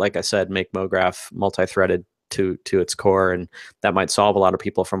make, like I said, make MoGraph multi-threaded to its core, and that might solve a lot of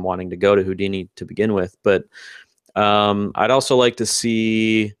people from wanting to go to Houdini to begin with. But I'd also like to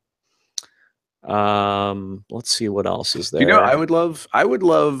see. Let's see what else is there. You know, I would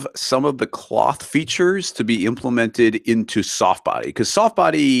love some of the cloth features to be implemented into soft body, because soft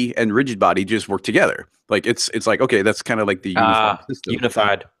body and rigid body just work together. Like it's like, okay, that's kind of like the uniform system.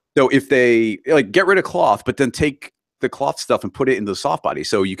 Unified. So if they like get rid of cloth, but then take the cloth stuff and put it into the soft body,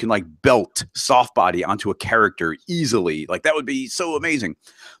 so you can like belt soft body onto a character easily, like that would be so amazing.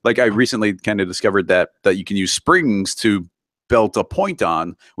 Like I recently kind of discovered that you can use springs to belt a point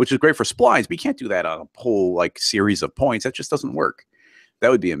on, which is great for splines, but you can't do that on a whole like series of points. That just doesn't work.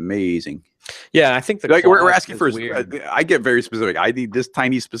 That would be amazing. Yeah, I think like we're asking for. I get very specific. I need this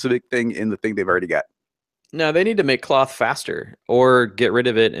tiny specific thing in the thing they've already got. No, they need to make cloth faster or get rid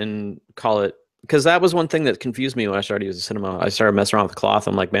of it and call it, because that was one thing that confused me when I started using cinema. I started messing around with cloth.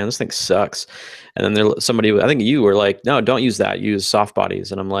 I'm like, man, this thing sucks. And then somebody, I think you were like, no, don't use that. Use soft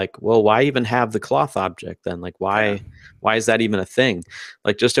bodies. And I'm like, well, why even have the cloth object then? Like, why is that even a thing?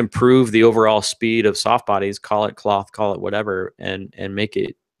 Like, just improve the overall speed of soft bodies, call it cloth, call it whatever, and make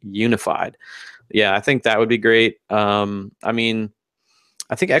it unified. Yeah, I think that would be great. I mean,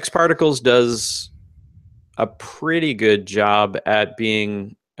 I think X Particles does a pretty good job at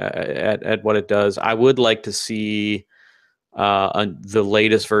being at what it does. I would like to see the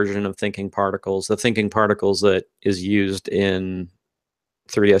latest version of Thinking Particles, the Thinking Particles that is used in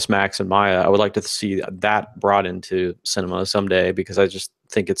 3ds Max and Maya. I would like to see that brought into cinema someday, because I just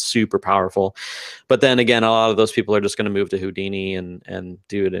think it's super powerful. But then again, a lot of those people are just going to move to Houdini and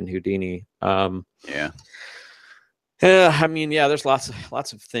do it in Houdini. Yeah, I mean, yeah, there's lots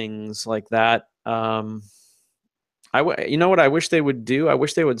of things like that. You know what I wish they would do? I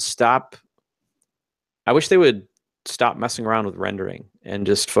wish they would stop messing around with rendering and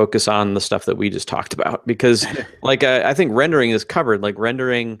just focus on the stuff that we just talked about. Because like, I think rendering is covered. Like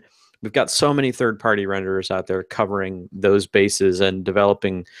rendering, we've got so many third-party renderers out there covering those bases and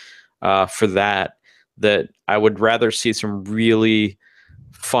developing for that I would rather see some really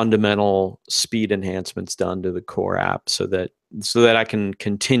fundamental speed enhancements done to the core app, so that I can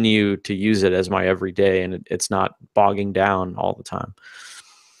continue to use it as my everyday, and it's not bogging down all the time.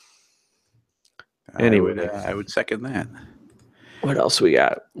 Anyway, I would second that. What else we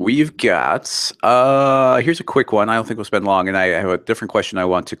got? We've got here's a quick one. I don't think we'll spend long, and I have a different question I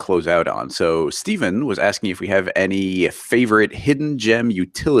want to close out on. So Steven was asking if we have any favorite hidden gem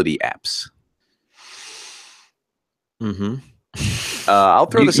utility apps. I'll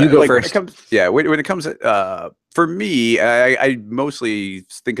throw this. You go first. When it comes, for me, I mostly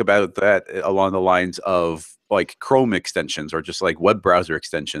think about that along the lines of like Chrome extensions or just like web browser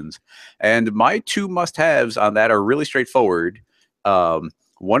extensions. And my two must-haves on that are really straightforward.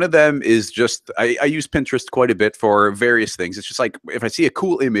 One of them is just I use Pinterest quite a bit for various things. It's just like if I see a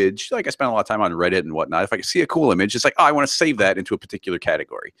cool image, like I spend a lot of time on Reddit and whatnot. If I see a cool image, it's like, oh, I want to save that into a particular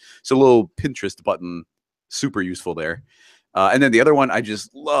category. So a little Pinterest button, super useful there. And then the other one I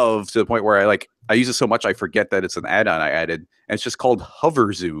just love to the point where I use it so much I forget that it's an add-on I added, and it's just called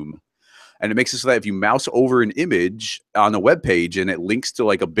Hover Zoom. And it makes it so that if you mouse over an image on a web page and it links to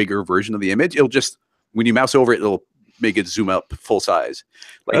like a bigger version of the image, it'll just, when you mouse over it, it'll make it zoom up full size.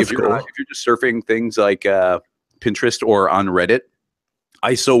 Like That's if you're cool. if you're just surfing things like Pinterest or on Reddit,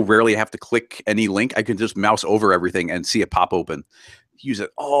 I so rarely have to click any link. I can just mouse over everything and see it pop open. Use it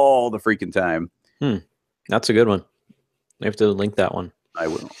all the freaking time. That's a good one. I have to link that one. I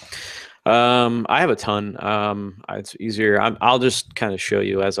will. I have a ton. It's easier. I'll just kind of show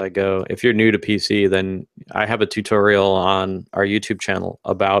you as I go. If you're new to PC, then I have a tutorial on our YouTube channel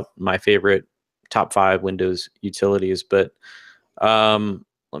about my favorite top 5 Windows utilities. But let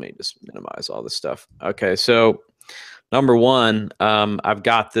me just minimize all this stuff. Okay, so number one, I've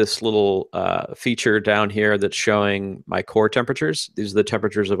got this little feature down here that's showing my core temperatures. These are the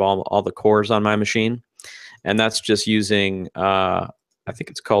temperatures of all the cores on my machine. And that's just using, I think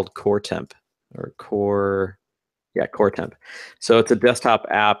it's called Core Temp or Core Temp. So it's a desktop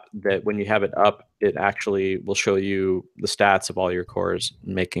app that when you have it up, it actually will show you the stats of all your cores,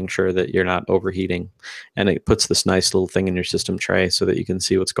 making sure that you're not overheating. And it puts this nice little thing in your system tray so that you can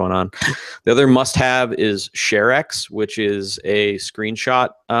see what's going on. The other must-have is ShareX, which is a screenshot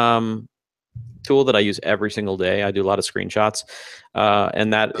tool that I use every single day. I do a lot of screenshots,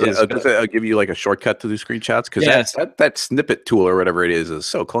 and that is. Does it give you like a shortcut to do screenshots? Because that snippet tool or whatever it is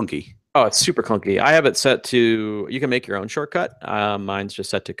so clunky. Oh, it's super clunky. I have it set to. You can make your own shortcut. Mine's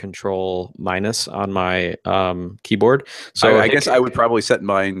just set to Control- on my keyboard. So I guess I would probably set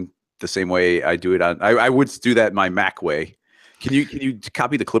mine the same way I do it on. I would do that my Mac way. Can you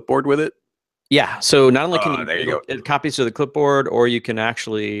copy the clipboard with it? Yeah, so not only can it copies to the clipboard, or you can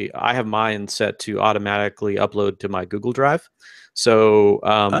actually, I have mine set to automatically upload to my Google Drive. So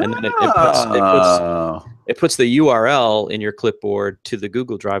and then it puts the URL in your clipboard to the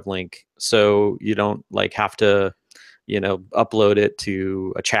Google Drive link, so you don't like have to, upload it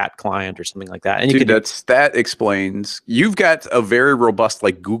to a chat client or something like that. And that explains. You've got a very robust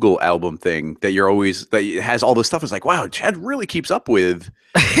like Google album thing that that has all this stuff. It's like, wow, Chad really keeps up with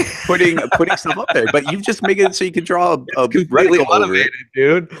putting stuff up there. But you've just made it so you can draw a reticle over it,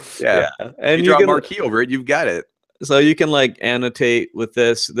 dude. Yeah. And you draw a marquee over it. You've got it. So you can like annotate with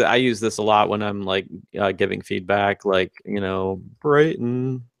this. I use this a lot when I'm like giving feedback, like,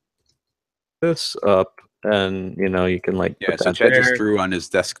 brighten this up. And you can like put so that Chad there. just drew on his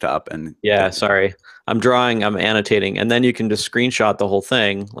desktop and sorry, I'm annotating, and then you can just screenshot the whole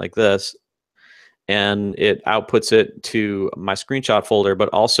thing like this, and it outputs it to my screenshot folder, but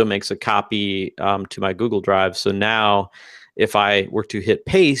also makes a copy to my Google Drive. So now if I were to hit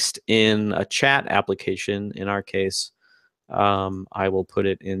paste in a chat application, in our case, I will put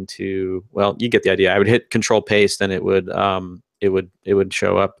it into, well, you get the idea. I would hit Control Paste, and it would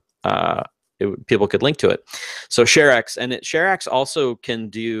show up. People could link to it. So ShareX, and ShareX also can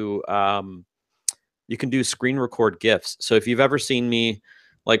do you can do screen record GIFs. So if you've ever seen me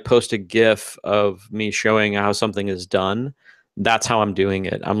like post a GIF of me showing how something is done, that's how I'm doing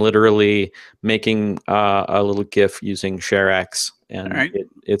it. I'm literally making a little GIF using ShareX, and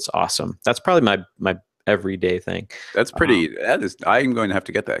it's awesome. That's probably my everyday thing. That's pretty. I'm going to have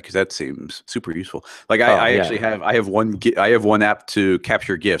to get that because that seems super useful. Like I actually have one app to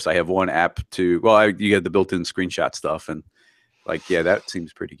capture GIFs. I have one app to you get the built-in screenshot stuff, and that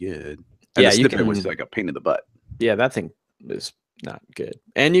seems pretty good. And the snippet was like a pain in the butt. Yeah, that thing is not good.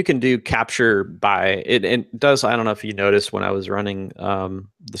 And you can do capture by it. It does. I don't know if you noticed when I was running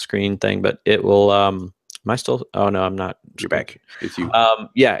the screen thing, but it will. Am I still? Oh no, I'm not. You're back. It's you.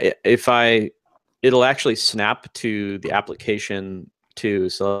 It'll actually snap to the application too.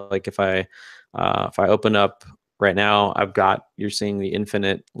 So like if I open up right now, you're seeing the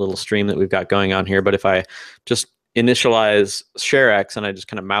infinite little stream that we've got going on here. But if I just initialize ShareX and I just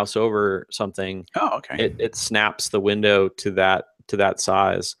kind of mouse over something, it snaps the window to that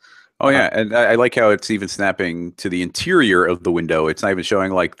size. Oh yeah, and I like how it's even snapping to the interior of the window. It's not even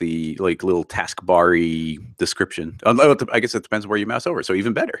showing like the little taskbar-y description. I guess it depends where you mouse over. So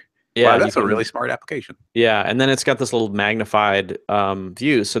even better. Yeah, wow, that's a really smart application. Yeah, and then it's got this little magnified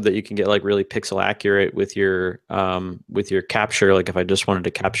view so that you can get like really pixel accurate with your capture. Like if I just wanted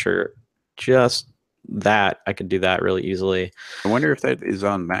to capture just that, I could do that really easily. I wonder if that is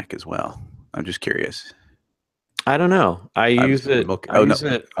on Mac as well. I'm just curious. I don't know. I use it. I Oh no. use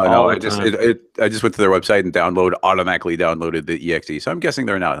it Oh all no. the I just time. I just went to their website and automatically downloaded the exe. So I'm guessing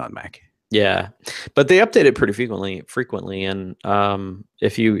they're not on Mac. Yeah, but they update it pretty frequently. And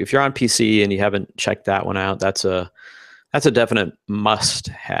if you're on PC and you haven't checked that one out, that's a definite must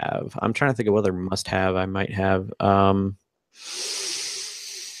have. I'm trying to think of other must have I might have. All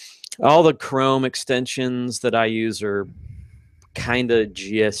the Chrome extensions that I use are kind of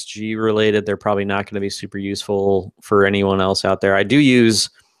GSG related. They're probably not going to be super useful for anyone else out there. I do use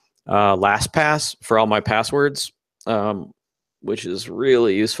LastPass for all my passwords, which is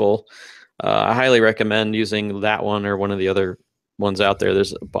really useful. I highly recommend using that one or one of the other ones out there.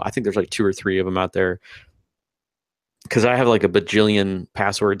 I think there's like 2 or 3 of them out there, because I have like a bajillion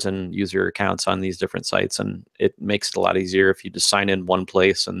passwords and user accounts on these different sites, and it makes it a lot easier if you just sign in one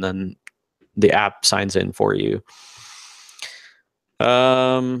place and then the app signs in for you.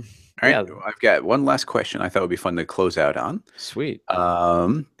 All right. Yeah. I've got one last question I thought would be fun to close out on. Sweet.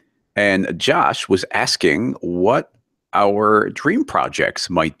 And Josh was asking what our dream projects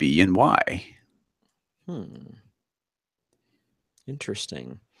might be and why.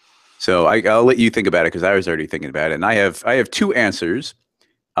 Interesting. So I'll let you think about it because I was already thinking about it, and I have 2 answers.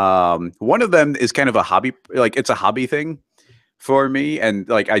 One of them is kind of a hobby, like it's a hobby thing for me, and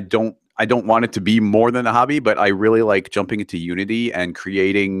like I don't want it to be more than a hobby, but I really like jumping into Unity and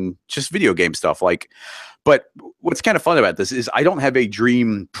creating just video game stuff. But what's kind of fun about this is I don't have a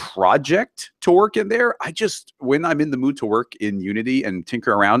dream project to work in there. When I'm in the mood to work in Unity and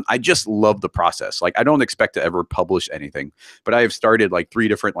tinker around, I just love the process. Like I don't expect to ever publish anything, but I have started like 3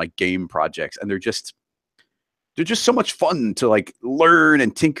 different like game projects, and they're just so much fun to like learn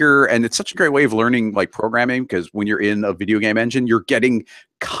and tinker. And it's such a great way of learning like programming, because when you're in a video game engine, you're getting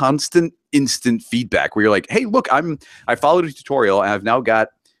constant instant feedback where you're like, hey, look, I followed a tutorial and I've now got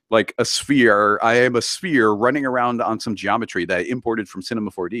like a sphere. I am a sphere running around on some geometry that I imported from Cinema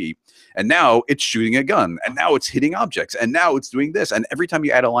 4D. And now it's shooting a gun, and now it's hitting objects, and now it's doing this. And every time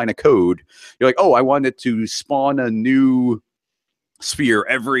you add a line of code, you're like, oh, I want it to spawn a new sphere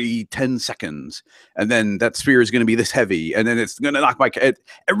every 10 seconds. And then that sphere is going to be this heavy. And then it's going to knock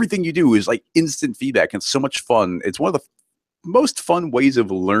everything you do is like instant feedback. And so much fun. It's one of the most fun ways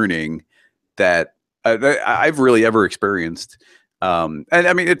of learning that I've really ever experienced. And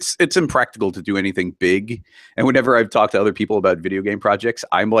I mean, it's impractical to do anything big. And whenever I've talked to other people about video game projects,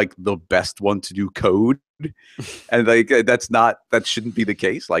 I'm like the best one to do code. And like that shouldn't be the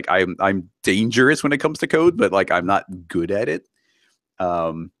case. Like I'm dangerous when it comes to code, but like I'm not good at it.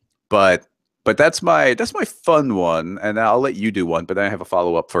 But that's my fun one, and I'll let you do one. But then I have a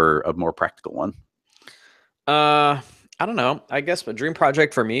follow up for a more practical one. I don't know. I guess a dream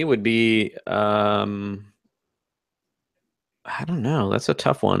project for me would be I don't know. That's a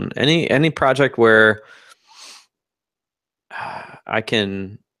tough one. Any project where I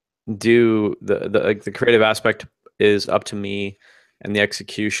can do the creative aspect is up to me, and the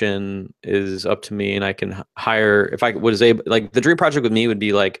execution is up to me, and I can hire, if I was able, like the dream project with me would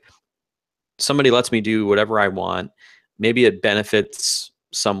be like somebody lets me do whatever I want. Maybe it benefits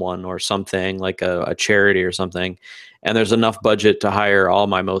someone or something, like a charity or something, and there's enough budget to hire all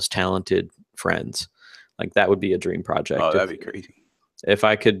my most talented friends. Like that would be a dream project. Oh, that'd be crazy. If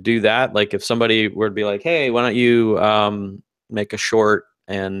I could do that, like if somebody were to be like, hey, why don't you make a short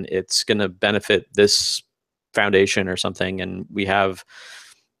and it's going to benefit this foundation or something, and we have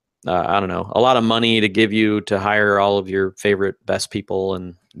I don't know, a lot of money to give you to hire all of your favorite best people,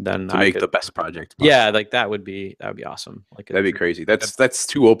 and then to make the best project possible. Yeah, like that would be awesome. Like that'd be crazy. That's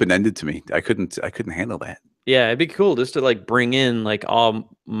too open-ended to me. I couldn't handle that. Yeah, it'd be cool just to like bring in like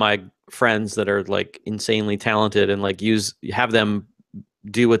all my friends that are like insanely talented and like have them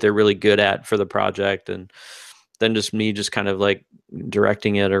do what they're really good at for the project, and then just me just kind of like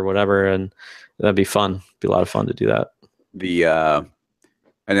directing it or whatever, and that'd be fun. It'd be a lot of fun to do that.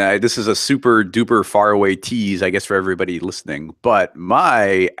 This is a super duper far away tease, I guess, for everybody listening. But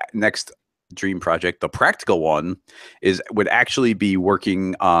my next dream project, the practical one, would actually be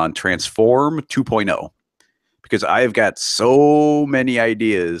working on Transform 2.0. Because I have got so many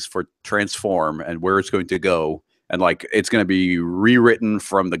ideas for Transform and where it's going to go. And like, it's going to be rewritten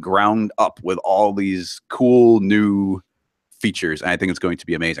from the ground up with all these cool new features. And I think it's going to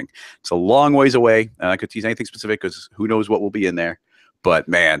be amazing. It's a long ways away. I could tease anything specific because who knows what will be in there. But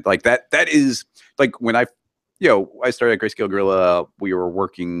man, like that is like when I started at Greyscalegorilla, we were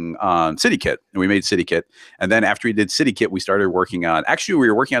working on CityKit, and we made CityKit. And then after we did CityKit, we were working on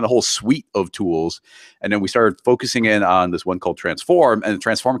the whole suite of tools. And then we started focusing in on this one called Transform, and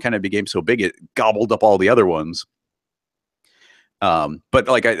Transform kind of became so big, it gobbled up all the other ones. But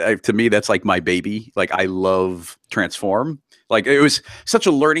like to me, that's like my baby. Like I love Transform. Like it was such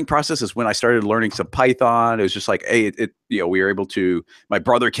a learning process. Is when I started learning some Python. It was just like, hey, we were able to. My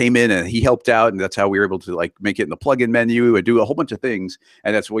brother came in and he helped out, and that's how we were able to like make it in the plugin menu and do a whole bunch of things.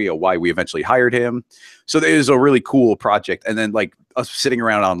 And that's why we eventually hired him. So it was a really cool project. And then like us sitting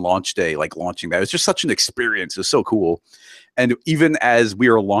around on launch day, like launching that, it was just such an experience. It was so cool. And even as we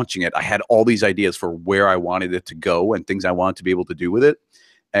were launching it, I had all these ideas for where I wanted it to go and things I wanted to be able to do with it.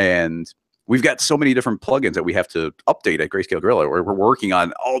 And we've got so many different plugins that we have to update at Greyscalegorilla. We're working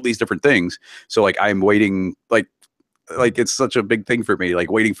on all these different things. So like I'm waiting, like it's such a big thing for me, like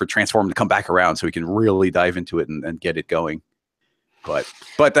waiting for Transform to come back around so we can really dive into it and get it going. But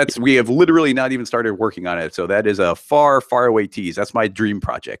we have literally not even started working on it. So that is a far, far away tease. That's my dream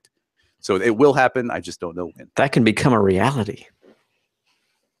project. So it will happen. I just don't know when. That can become a reality.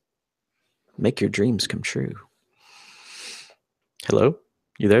 Make your dreams come true. Hello?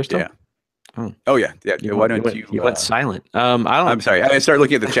 You there still? Yeah. Oh yeah. Why don't you? You went silent. I'm sorry. I started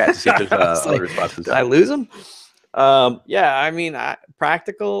looking at the chat to see if there's other responses. Did I lose them? Yeah. I mean,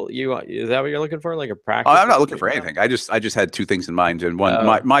 practical. Is that what you're looking for? Like a practical? I'm not looking for anything. I just had two things in mind, and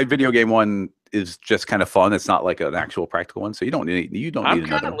one, my video game one is just kind of fun. It's not like an actual practical one, so you don't need another. I'm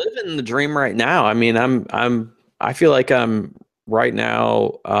kind of living the dream right now. I mean, I feel like I'm right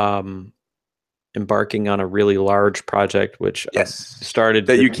now embarking on a really large project, which started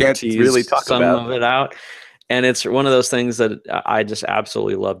that you can't really talk some about of it out, and it's one of those things that I just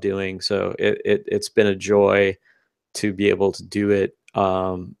absolutely love doing. So it's been a joy to be able to do it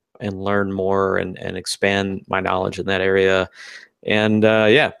and learn more and expand my knowledge in that area. And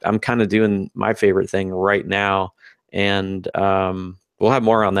yeah, I'm kind of doing my favorite thing right now, and we'll have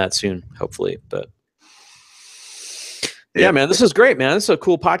more on that soon, hopefully. But yeah, man, this is great, man. This is a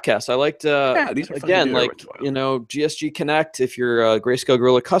cool podcast. I liked these are again, like GSG Connect. If you're a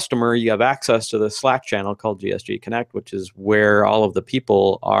Greyscalegorilla customer, you have access to the Slack channel called GSG Connect, which is where all of the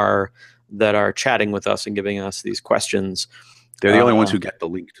people are that are chatting with us and giving us these questions. They're the only ones who get the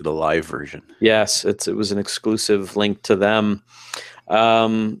link to the live version. Yes, it was an exclusive link to them.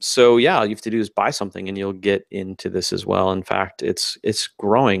 So yeah, all you have to do is buy something and you'll get into this as well. In fact, it's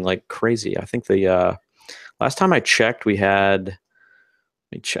growing like crazy. I think the last time I checked, we had, let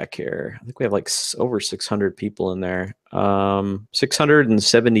me check here. I think we have like over 600 people in there.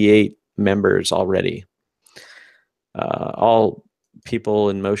 678 members already. All people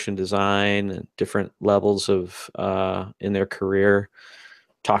in motion design and different levels of in their career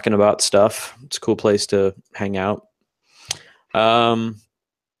talking about stuff. It's a cool place to hang out.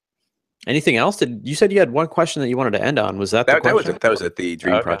 Anything else? You said you had one question that you wanted to end on. Was that the question? That was it. The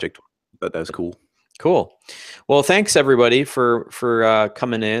dream project. That was cool. Cool. Well, thanks everybody for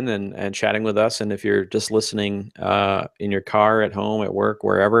coming in and chatting with us. And if you're just listening in your car, at home, at work,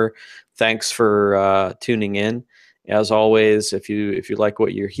 wherever, thanks for tuning in. As always, if you like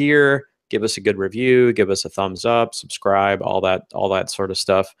what you hear, give us a good review, give us a thumbs up, subscribe, all that sort of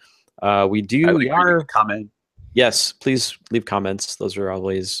stuff. We are comment. Yes, please leave comments. Those are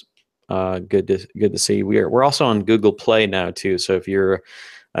always good to see. We're also on Google Play now too. So if you're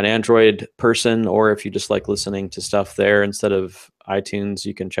an Android person, or if you just like listening to stuff there instead of iTunes,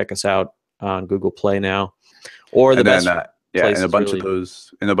 you can check us out on Google Play now. Or in a bunch of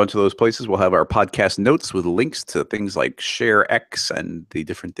those places, we'll have our podcast notes with links to things like Share X and the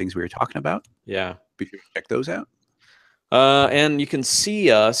different things we were talking about. Yeah, be sure to check those out. And you can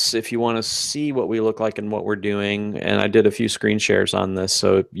see us if you want to see what we look like and what we're doing. And I did a few screen shares on this,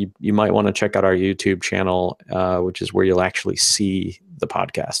 so you might want to check out our YouTube channel, which is where you'll actually see the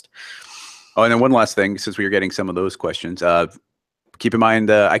podcast. Oh, and then one last thing, since we were getting some of those questions, keep in mind,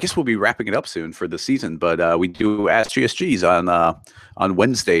 I guess we'll be wrapping it up soon for the season, but we do Ask GSGs on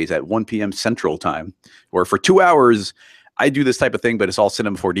Wednesdays at 1 p.m. Central Time, where for 2 hours, I do this type of thing, but it's all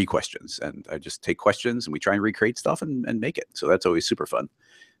Cinema 4D questions. And I just take questions and we try and recreate stuff and make it. So that's always super fun.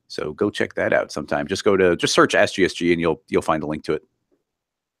 So go check that out sometime. Just search Ask GSG and you'll find a link to it.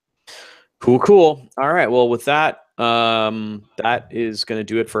 Cool. All right. Well, with that, that is going to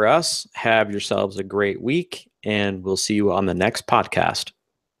do it for us. Have yourselves a great week, and we'll see you on the next podcast.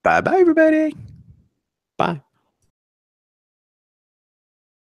 Bye-bye, everybody. Bye.